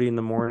 3:30 in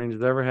the morning? Did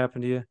that ever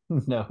happen to you?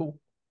 No.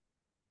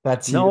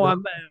 That's no.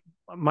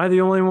 Am I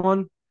the only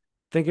one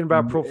thinking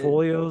about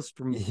portfolios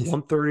from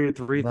 1:30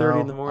 to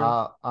 3:30 in the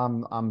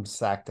morning? I'm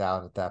sacked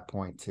out at that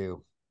point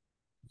too.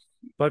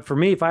 But for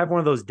me, if I have one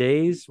of those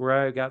days where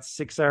I got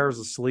 6 hours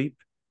of sleep,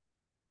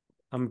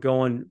 I'm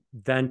going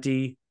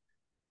venti,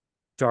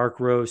 dark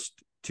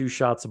roast, 2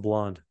 shots of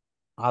blonde.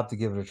 I'll have to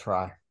give it a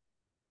try.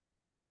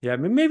 Yeah,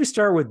 maybe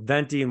start with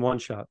venti and 1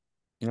 shot.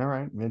 All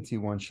right, venti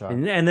 1 shot,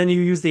 and then you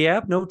use the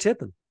app, no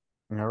tipping.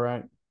 All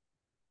right.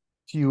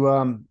 If you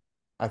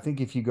I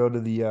think if you go to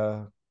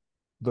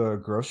the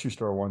grocery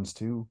store ones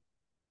too,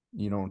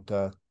 you don't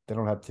they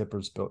don't have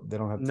tippers built. They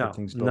don't have tip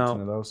things built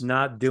into those.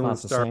 Not doing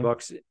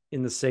Starbucks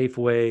in the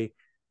Safeway,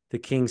 the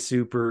King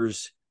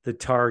Supers, the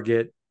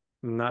Target.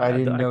 I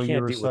didn't know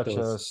you were such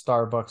a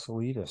Starbucks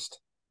elitist.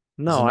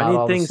 No, I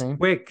need things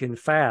quick and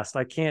fast.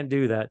 I can't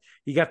do that.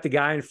 You got the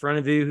guy in front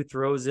of you who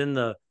throws in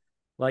the,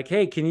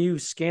 hey, can you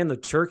scan the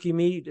turkey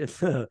meat and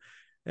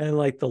and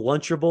like the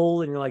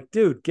Lunchable, and you're like,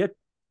 dude,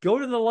 go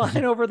to the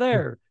line over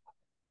there.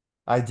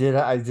 I did.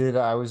 I did.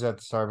 I was at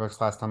the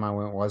Starbucks last time I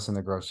went, was in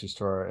the grocery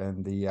store,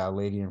 and the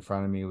lady in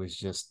front of me was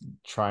just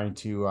trying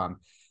to.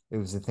 It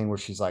was the thing where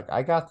she's like,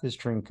 "I got this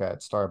drink at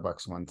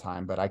Starbucks one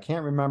time, but I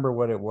can't remember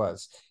what it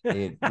was.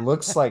 It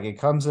looks like it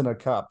comes in a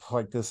cup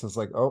like this." Is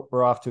like, oh,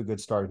 we're off to a good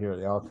start here.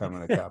 They all come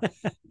in a cup.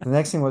 The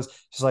next thing was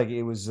she's like,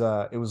 it was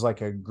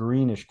like a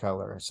greenish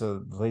color. So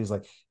the lady's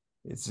like,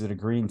 "Is it a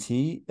green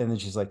tea?" And then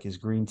she's like, "Is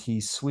green tea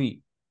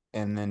sweet?"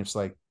 And then it's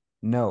like,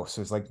 no.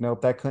 So it's like,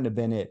 nope, that couldn't have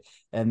been it.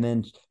 And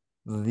then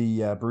the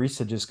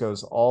barista just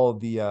goes all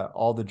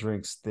the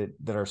drinks that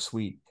are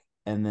sweet,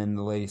 and then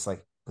the lady's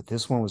like, but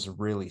this one was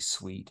really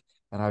sweet,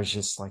 and I was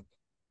just like,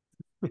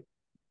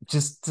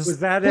 just Was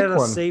that pick at a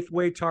one.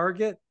 Safeway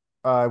Target?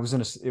 It was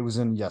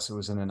in yes, it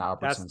was in an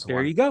Albertsons There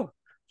one. you go.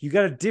 You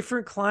got a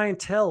different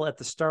clientele at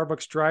the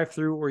Starbucks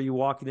drive-through or you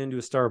walking into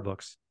a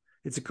Starbucks.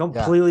 It's a Yeah,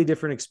 completely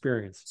different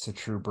experience. it's a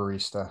true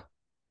barista.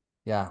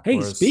 Yeah, Hey,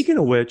 whereas speaking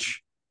of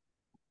which,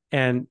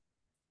 and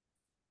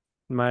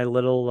my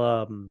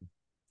little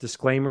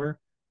disclaimer,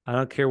 I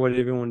don't care what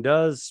everyone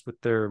does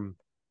with their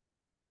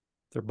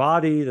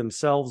body,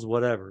 themselves,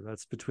 whatever.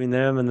 That's between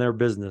them and their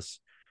business.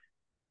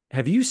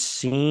 Have you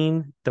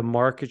seen the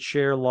market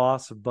share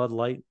loss of Bud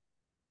Light?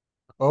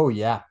 oh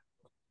yeah,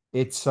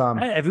 it's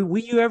Will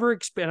you ever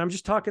expand? I'm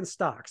just talking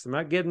stocks. I'm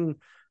not getting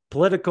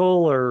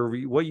political or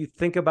what you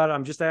think about it.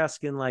 I'm just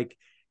asking, like,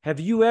 have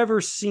you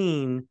ever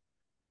seen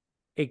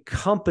a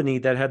company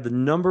that had the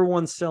number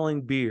one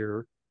selling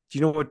beer? Do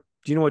you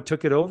know what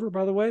took it over,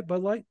 by the way,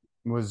 Bud Light?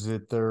 was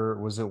it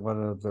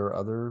one of their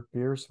other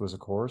beers? Was it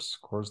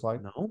Coors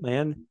Light? No,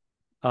 man.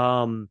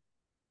 Um,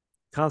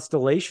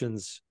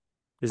 Constellations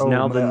is Oh,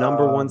 now the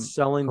number one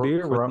selling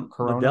beer with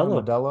Corona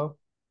Modelo. Modelo.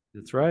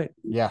 That's right.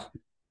 Yeah,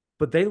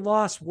 But they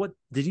lost, what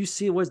did you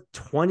see? It was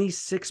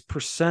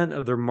 26%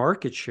 of their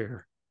market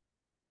share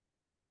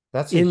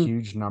that's a in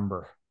huge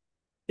number.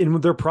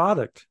 their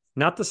product,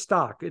 not the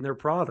stock, in their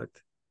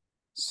product.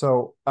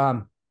 So,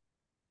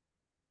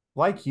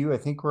 like you, I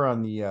think we're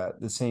on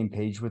the same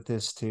page with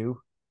this too.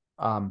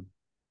 Um,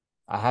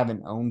 I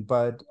haven't owned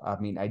Bud. I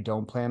mean, I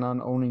don't plan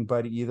on owning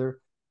Bud either.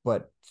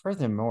 But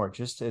furthermore,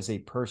 just as a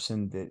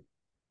person that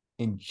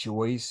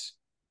enjoys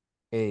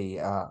a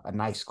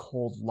nice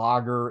cold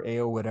lager,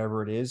 ale,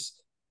 whatever it is,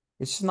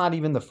 it's just not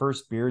even the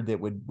first beer that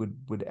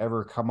would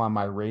ever come on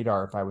my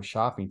radar if I was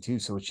shopping too.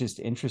 So it's just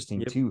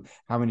interesting Yep. too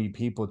how many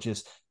people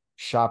just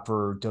shop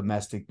for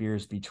domestic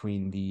beers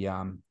between the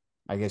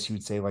I guess you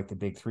would say like the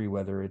big three,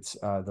 whether it's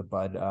the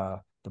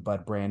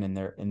Bud brand in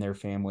their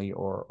family,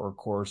 or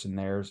Coors in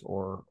theirs,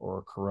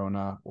 or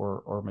Corona,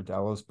 or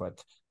Modelo's.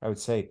 But I would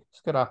say it's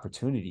a good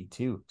opportunity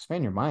to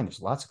expand your mind.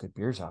 There's lots of good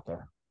beers out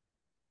there.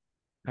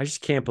 I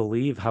just can't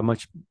believe how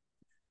much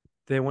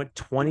they went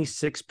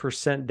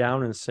 26%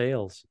 down in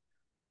sales.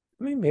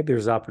 I mean, maybe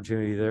there's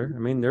opportunity there. I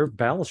mean, their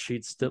balance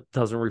sheet still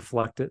doesn't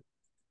reflect it.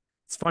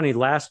 It's funny.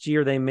 Last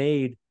year they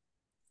made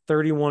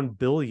 31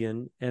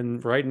 billion,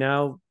 and right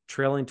now,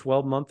 trailing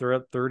 12-month, they're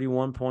at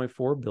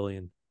 31.4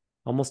 billion,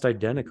 almost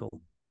identical.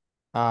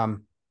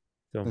 Um,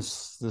 So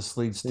this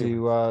leads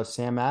anyway, to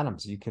Sam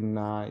Adams. You can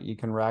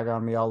rag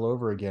on me all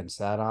over again.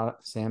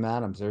 Sam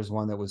Adams. There's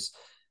one that was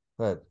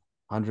what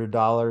 $100,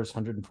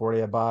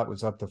 140 I bought,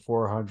 was up to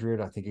 400.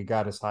 I think it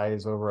got as high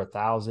as over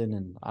 1,000,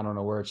 and I don't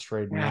know where it's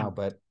trading wow, now,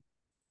 but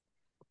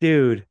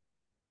dude,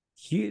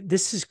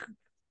 this is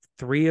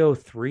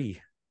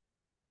 303.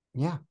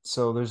 yeah.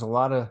 So there's a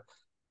lot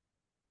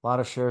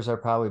of shares I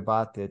probably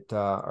bought that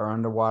are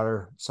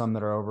underwater, some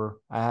that are over.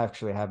 I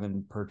actually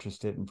haven't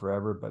purchased it in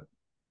forever, but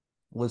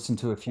listened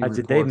to a few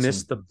Did they reports, miss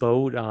and the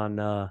boat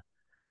on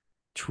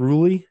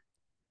Truly?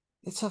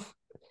 it's a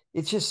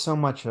it's just so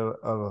much of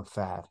a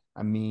fad.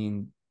 I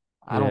mean,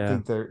 I don't Yeah.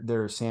 think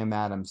they're Sam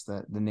Adams,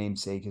 the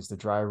namesake, is the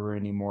driver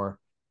anymore.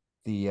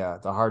 The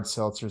hard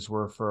seltzers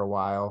were for a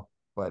while,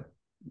 but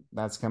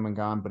that's come and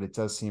gone. But it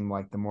does seem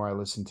like the more I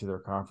listen to their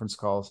conference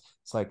calls,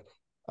 it's like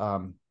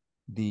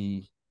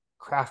the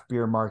craft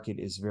beer market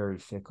is very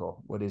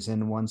fickle. What is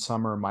in one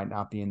summer might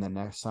not be in the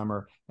next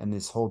summer, and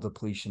this whole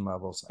depletion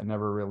levels. I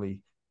never really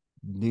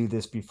knew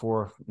this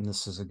before, and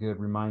this is a good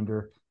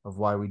reminder of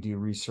why we do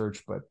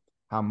research, but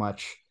how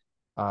much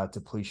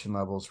depletion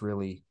levels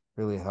really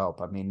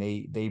help. I mean,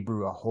 they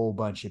brew a whole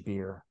bunch of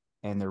beer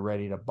and they're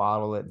ready to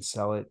bottle it and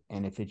sell it,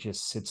 and if it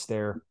just sits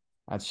there,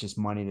 that's just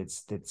money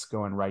that's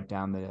going right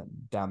down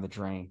the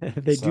drain.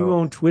 They do So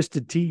own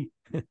Twisted Tea.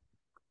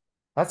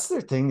 that's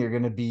their thing. They're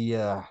gonna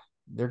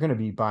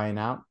be buying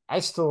out.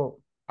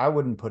 I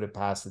wouldn't put it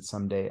past it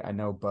someday. I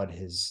know Bud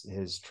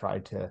has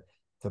tried to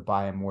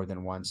buy him more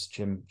than once.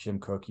 Jim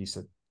Cook used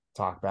to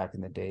talk back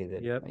in the day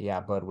that Yep. yeah,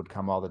 Bud would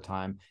come all the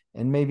time.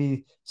 And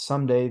maybe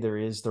someday there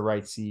is the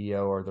right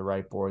CEO or the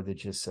right board that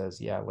just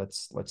says, yeah,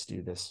 let's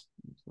do this.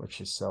 Let's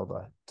just sell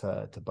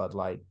to Bud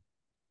Light.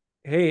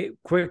 Hey,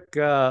 quick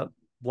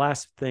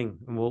last thing,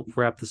 and we'll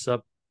wrap this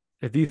up.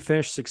 Have you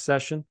finished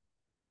Succession?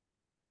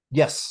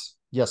 Yes.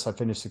 Yes, I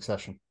finished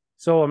Succession.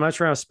 So I'm not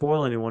trying to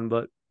spoil anyone,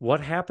 but what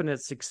happened at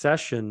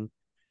Succession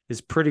is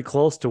pretty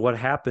close to what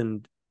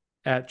happened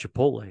at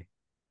Chipotle.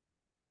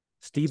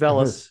 Steve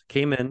Ellis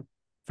came in,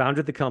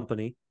 founded the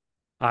company.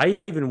 I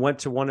even went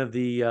to one of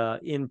the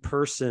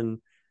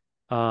in-person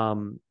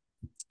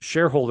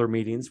shareholder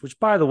meetings, which,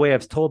 by the way,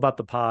 I've told about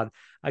the pod.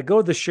 I go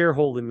to the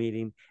shareholder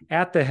meeting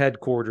at the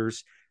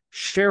headquarters,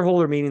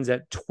 shareholder meetings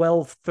at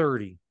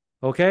 12:30.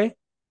 Okay.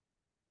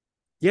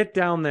 Get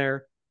down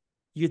there.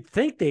 You'd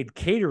think they'd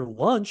cater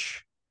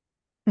lunch.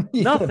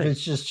 Nothing.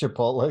 It's just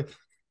Chipotle.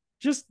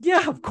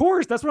 Yeah, of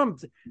course. That's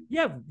what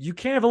you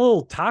can't have a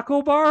little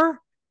taco bar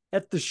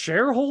at the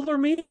shareholder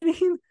meeting.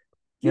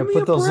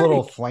 Put those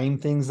little flame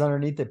things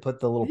underneath. They put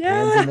the little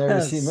pans in there.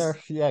 You see there?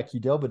 Yeah,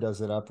 Qdoba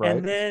does it up, right?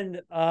 And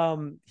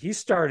then he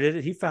started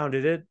it. He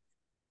founded it,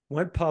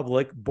 went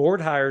public. Board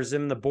hires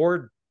him. The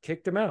board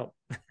kicked him out.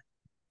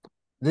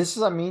 This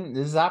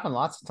has happened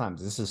lots of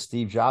times. This is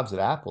Steve Jobs at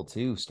Apple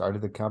too.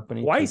 Started the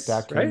company, twice,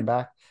 came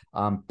back.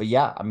 But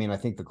yeah, I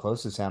think the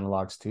closest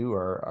analogs too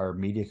are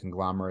media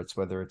conglomerates,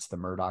 whether it's the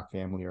Murdoch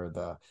family or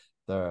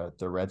the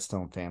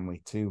Redstone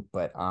family too.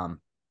 But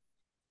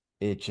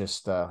it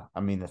just the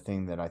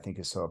thing that I think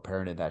is so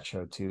apparent in that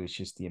show too is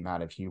just the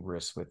amount of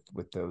hubris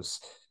with those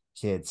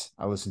kids.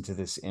 I listened to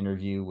this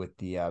interview with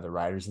the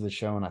writers of the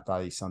show, and I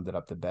thought he summed it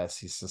up the best.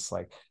 He's just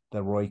like,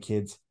 the Roy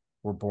kids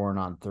were born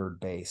on third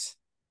base.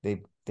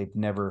 They've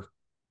never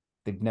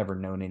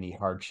known any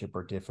hardship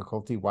or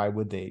difficulty. Why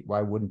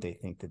wouldn't they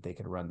think that they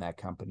could run that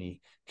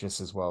company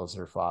just as well as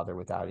their father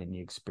without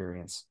any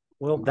experience?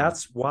 Well,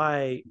 that's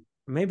why,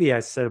 maybe I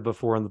said it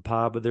before on the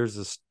pod, but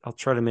I'll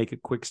try to make a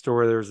quick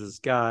story. There's this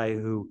guy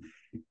who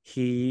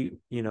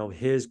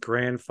his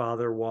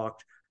grandfather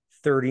walked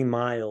 30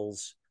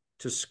 miles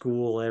to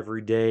school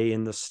every day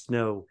in the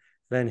snow.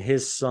 Then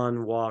his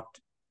son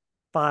walked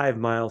 5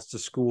 miles to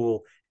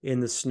school in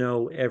the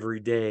snow every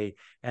day.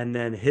 And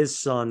then his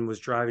son was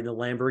driving a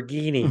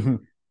Lamborghini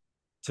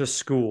to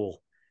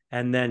school.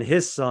 And then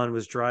his son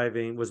was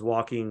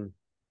walking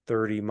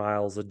 30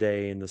 miles a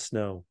day in the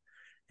snow.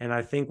 And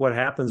I think what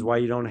happens, why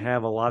you don't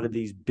have a lot of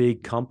these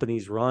big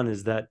companies run,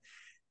 is that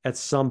at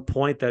some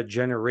point that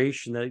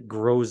generation that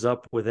grows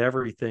up with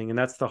everything, and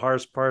that's the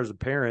hardest part as a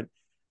parent,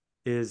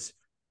 is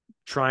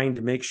trying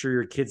to make sure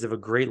your kids have a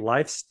great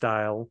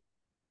lifestyle,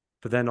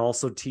 but then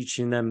also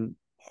teaching them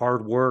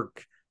hard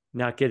work,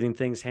 not getting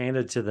things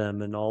handed to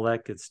them and all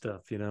that good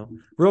stuff,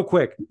 Real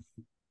quick,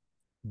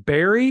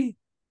 Barry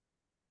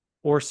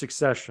or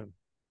Succession?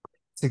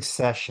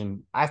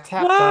 Succession. I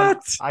tapped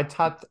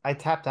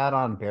out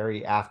on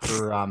Barry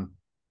after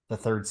the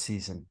third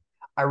season.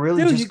 I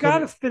really you got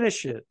to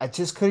finish it. I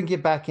just couldn't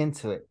get back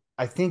into it.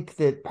 I think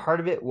that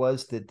part of it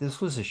was that this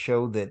was a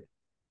show that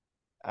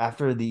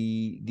after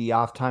the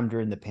off time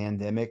during the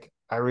pandemic,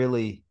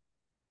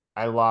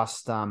 I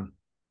lost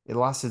it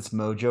lost its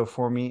mojo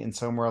for me, and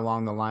somewhere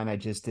along the line I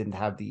just didn't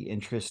have the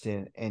interest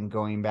in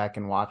going back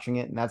and watching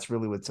it. And that's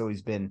really what's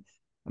always been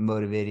a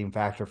motivating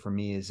factor for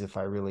me, is if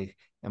I really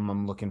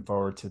I'm looking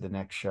forward to the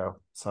next show.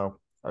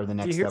 Or the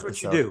next Here's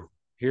episode. What you do.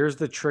 Here's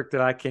the trick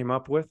that I came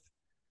up with.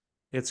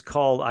 It's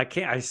called,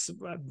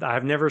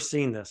 I've never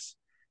seen this.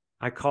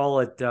 I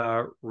call it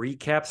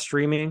recap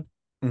streaming.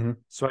 Mm-hmm.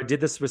 So I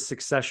did this with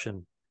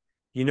Succession.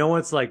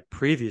 It's like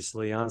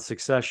previously on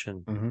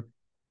Succession. Mm-hmm.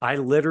 I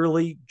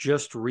literally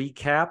just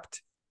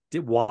watched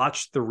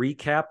the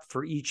recap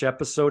for each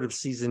episode of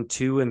season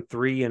 2 and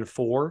 3 and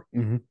 4.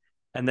 Mm-hmm.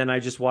 And then I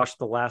just watched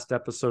the last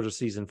episode of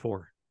season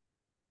 4.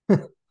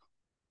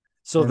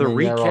 So the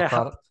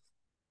recap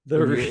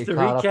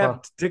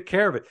took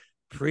care of it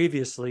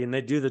previously, and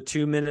they do the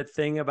 2-minute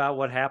thing about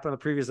what happened in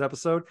the previous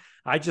episode.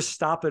 I just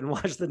stop it and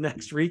watch the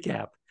next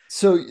recap.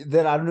 So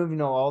then I don't even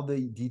know all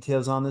the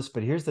details on this,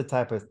 but here's the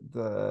type of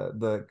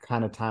the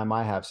kind of time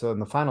I have. So in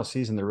the final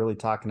season, they're really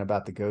talking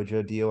about the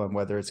Gojo deal and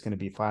whether it's going to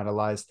be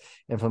finalized.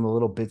 And from the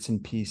little bits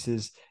and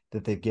pieces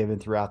that they've given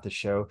throughout the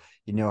show,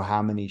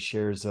 how many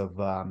shares of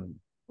Waystar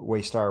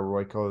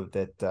Royco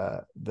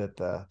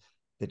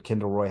that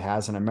Kendall Roy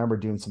has. And I remember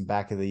doing some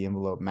back of the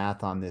envelope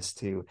math on this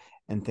too,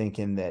 and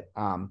thinking that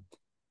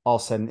all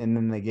of a sudden, and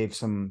then they gave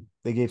some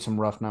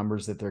rough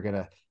numbers that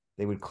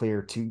they would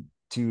clear $2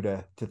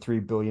 to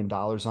 $3 billion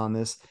on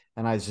this.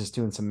 And I was just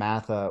doing some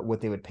math,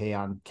 what they would pay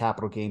on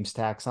capital gains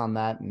tax on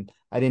that. And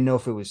I didn't know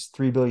if it was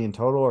 3 billion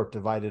total or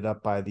divided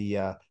up by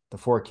the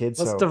 4 kids.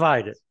 Let's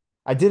divide it.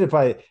 I did it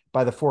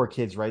by the 4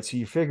 kids, right? So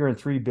you figure in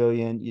 3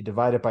 billion, you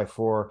divide it by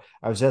 4.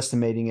 I was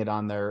estimating it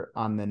on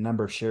the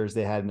number of shares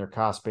they had in their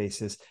cost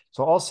basis.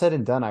 So all said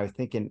and done, I was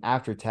thinking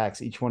after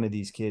tax, each one of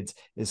these kids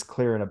is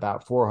clearing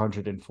about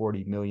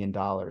 $440 million.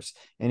 And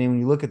then when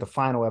you look at the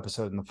final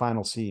episode and the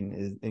final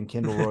scene, and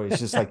Kendall Roy is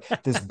just like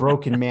this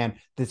broken man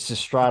that's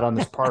distraught on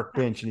this park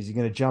bench, and is he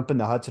going to jump in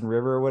the Hudson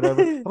River or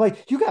whatever? I'm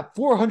like, you got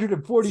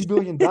 $440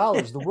 billion.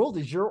 The world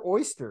is your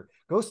oyster.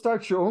 Go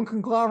start your own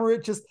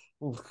conglomerate. Just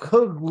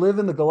live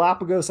in the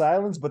Galapagos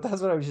Islands. But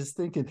that's what I was just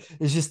thinking.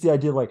 It's just the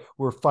idea, like,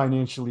 we're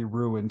financially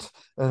ruined.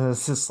 And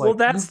it's just like, well,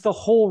 that's the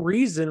whole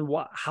reason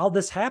how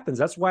this happens.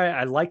 That's why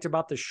I liked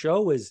about the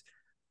show is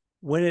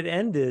when it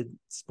ended,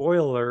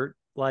 spoiler alert,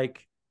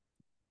 like,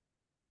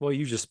 well,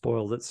 you just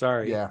spoiled it.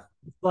 Sorry. Yeah.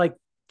 Like,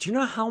 do you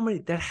know how many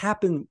that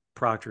happened?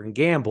 Procter and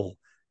Gamble,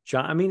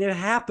 John. I mean, it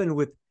happened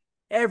with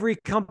every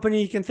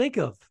company you can think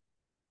of.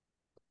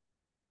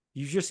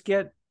 You just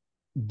get,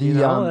 you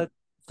The know,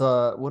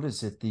 the what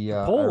is it?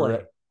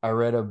 Chipotle. I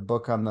read a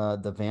book on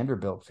the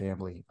Vanderbilt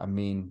family. I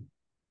mean,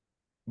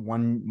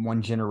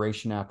 one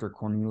generation after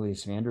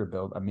Cornelius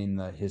Vanderbilt, I mean,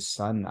 his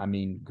son, I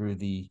mean, grew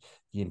the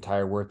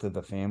entire worth of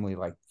the family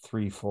like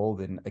threefold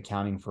in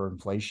accounting for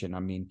inflation. I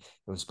mean,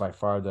 it was by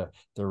far the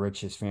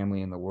richest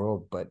family in the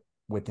world, but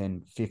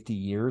within 50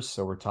 years,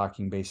 so we're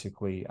talking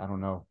basically, I don't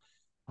know,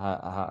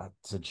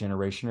 it's a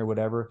generation or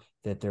whatever,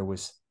 that there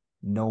was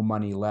no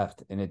money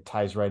left. And it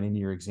ties right into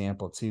your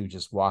example too,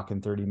 just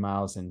walking 30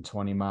 miles and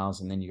 20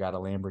 miles, and then you got a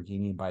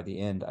Lamborghini by the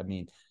end. I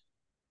mean,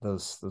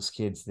 those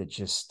kids that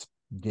just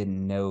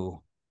didn't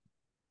know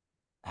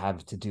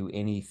have to do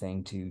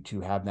anything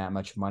to have that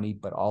much money,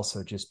 but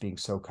also just being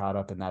so caught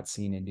up in that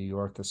scene in New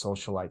York, the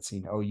socialite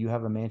scene. Oh, you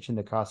have a mansion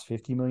that costs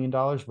 $50 million.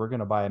 We're going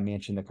to buy a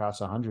mansion that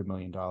costs $100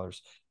 million.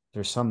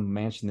 There's some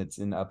mansion that's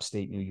in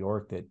upstate New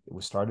York that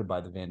was started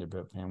by the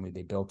Vanderbilt family.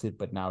 They built it,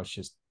 but now it's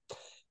just,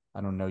 I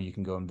don't know. You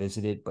can go and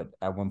visit it, but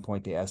at one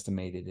point they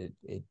estimated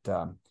it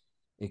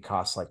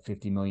costs like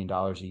 $50 million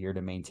a year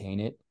to maintain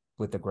it,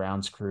 with the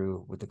grounds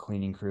crew, with the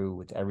cleaning crew,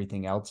 with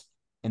everything else.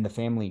 And the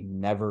family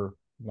never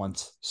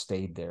once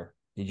stayed there.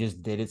 They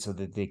just did it so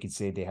that they could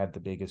say they had the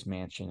biggest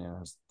mansion. And it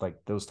was like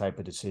those type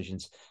of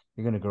decisions,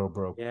 you're going to go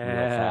broke real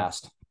Yeah.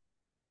 fast.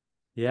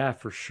 Yeah,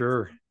 for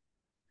sure.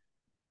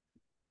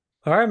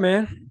 All right,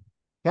 man.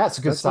 Yeah, it's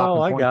a good That's all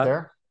stopping I point got.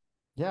 there.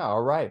 Yeah,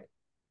 all right.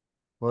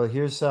 Well,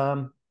 here's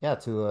yeah,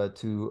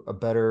 to a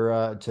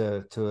better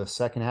to a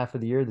second half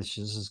of the year that's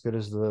just as good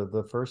as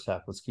the first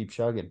half. Let's keep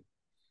chugging,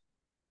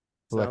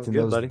 Sounds collecting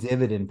good, those buddy.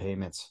 dividend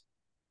payments.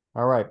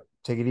 All right.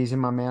 Take it easy,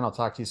 my man. I'll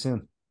talk to you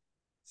soon.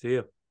 See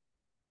you.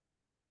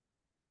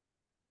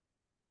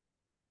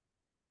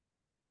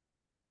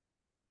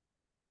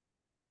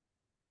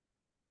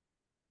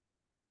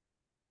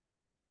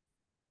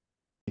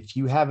 If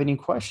you have any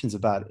questions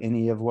about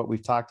any of what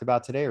we've talked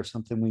about today or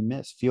something we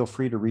missed, feel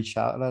free to reach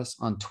out to us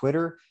on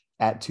Twitter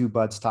at Two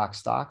Buds Talk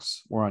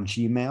Stocks, or on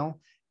Gmail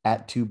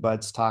at Two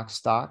Buds Talk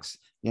Stocks.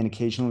 And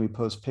occasionally we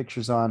post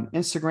pictures on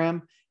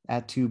Instagram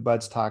at Two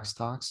Buds Talk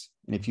Stocks.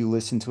 And if you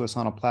listen to us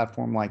on a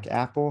platform like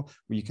Apple,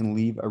 where you can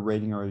leave a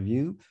rating or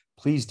review,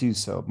 please do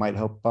so. It might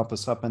help bump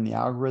us up in the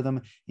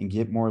algorithm and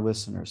get more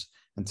listeners.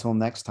 Until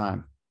next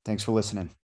time, thanks for listening.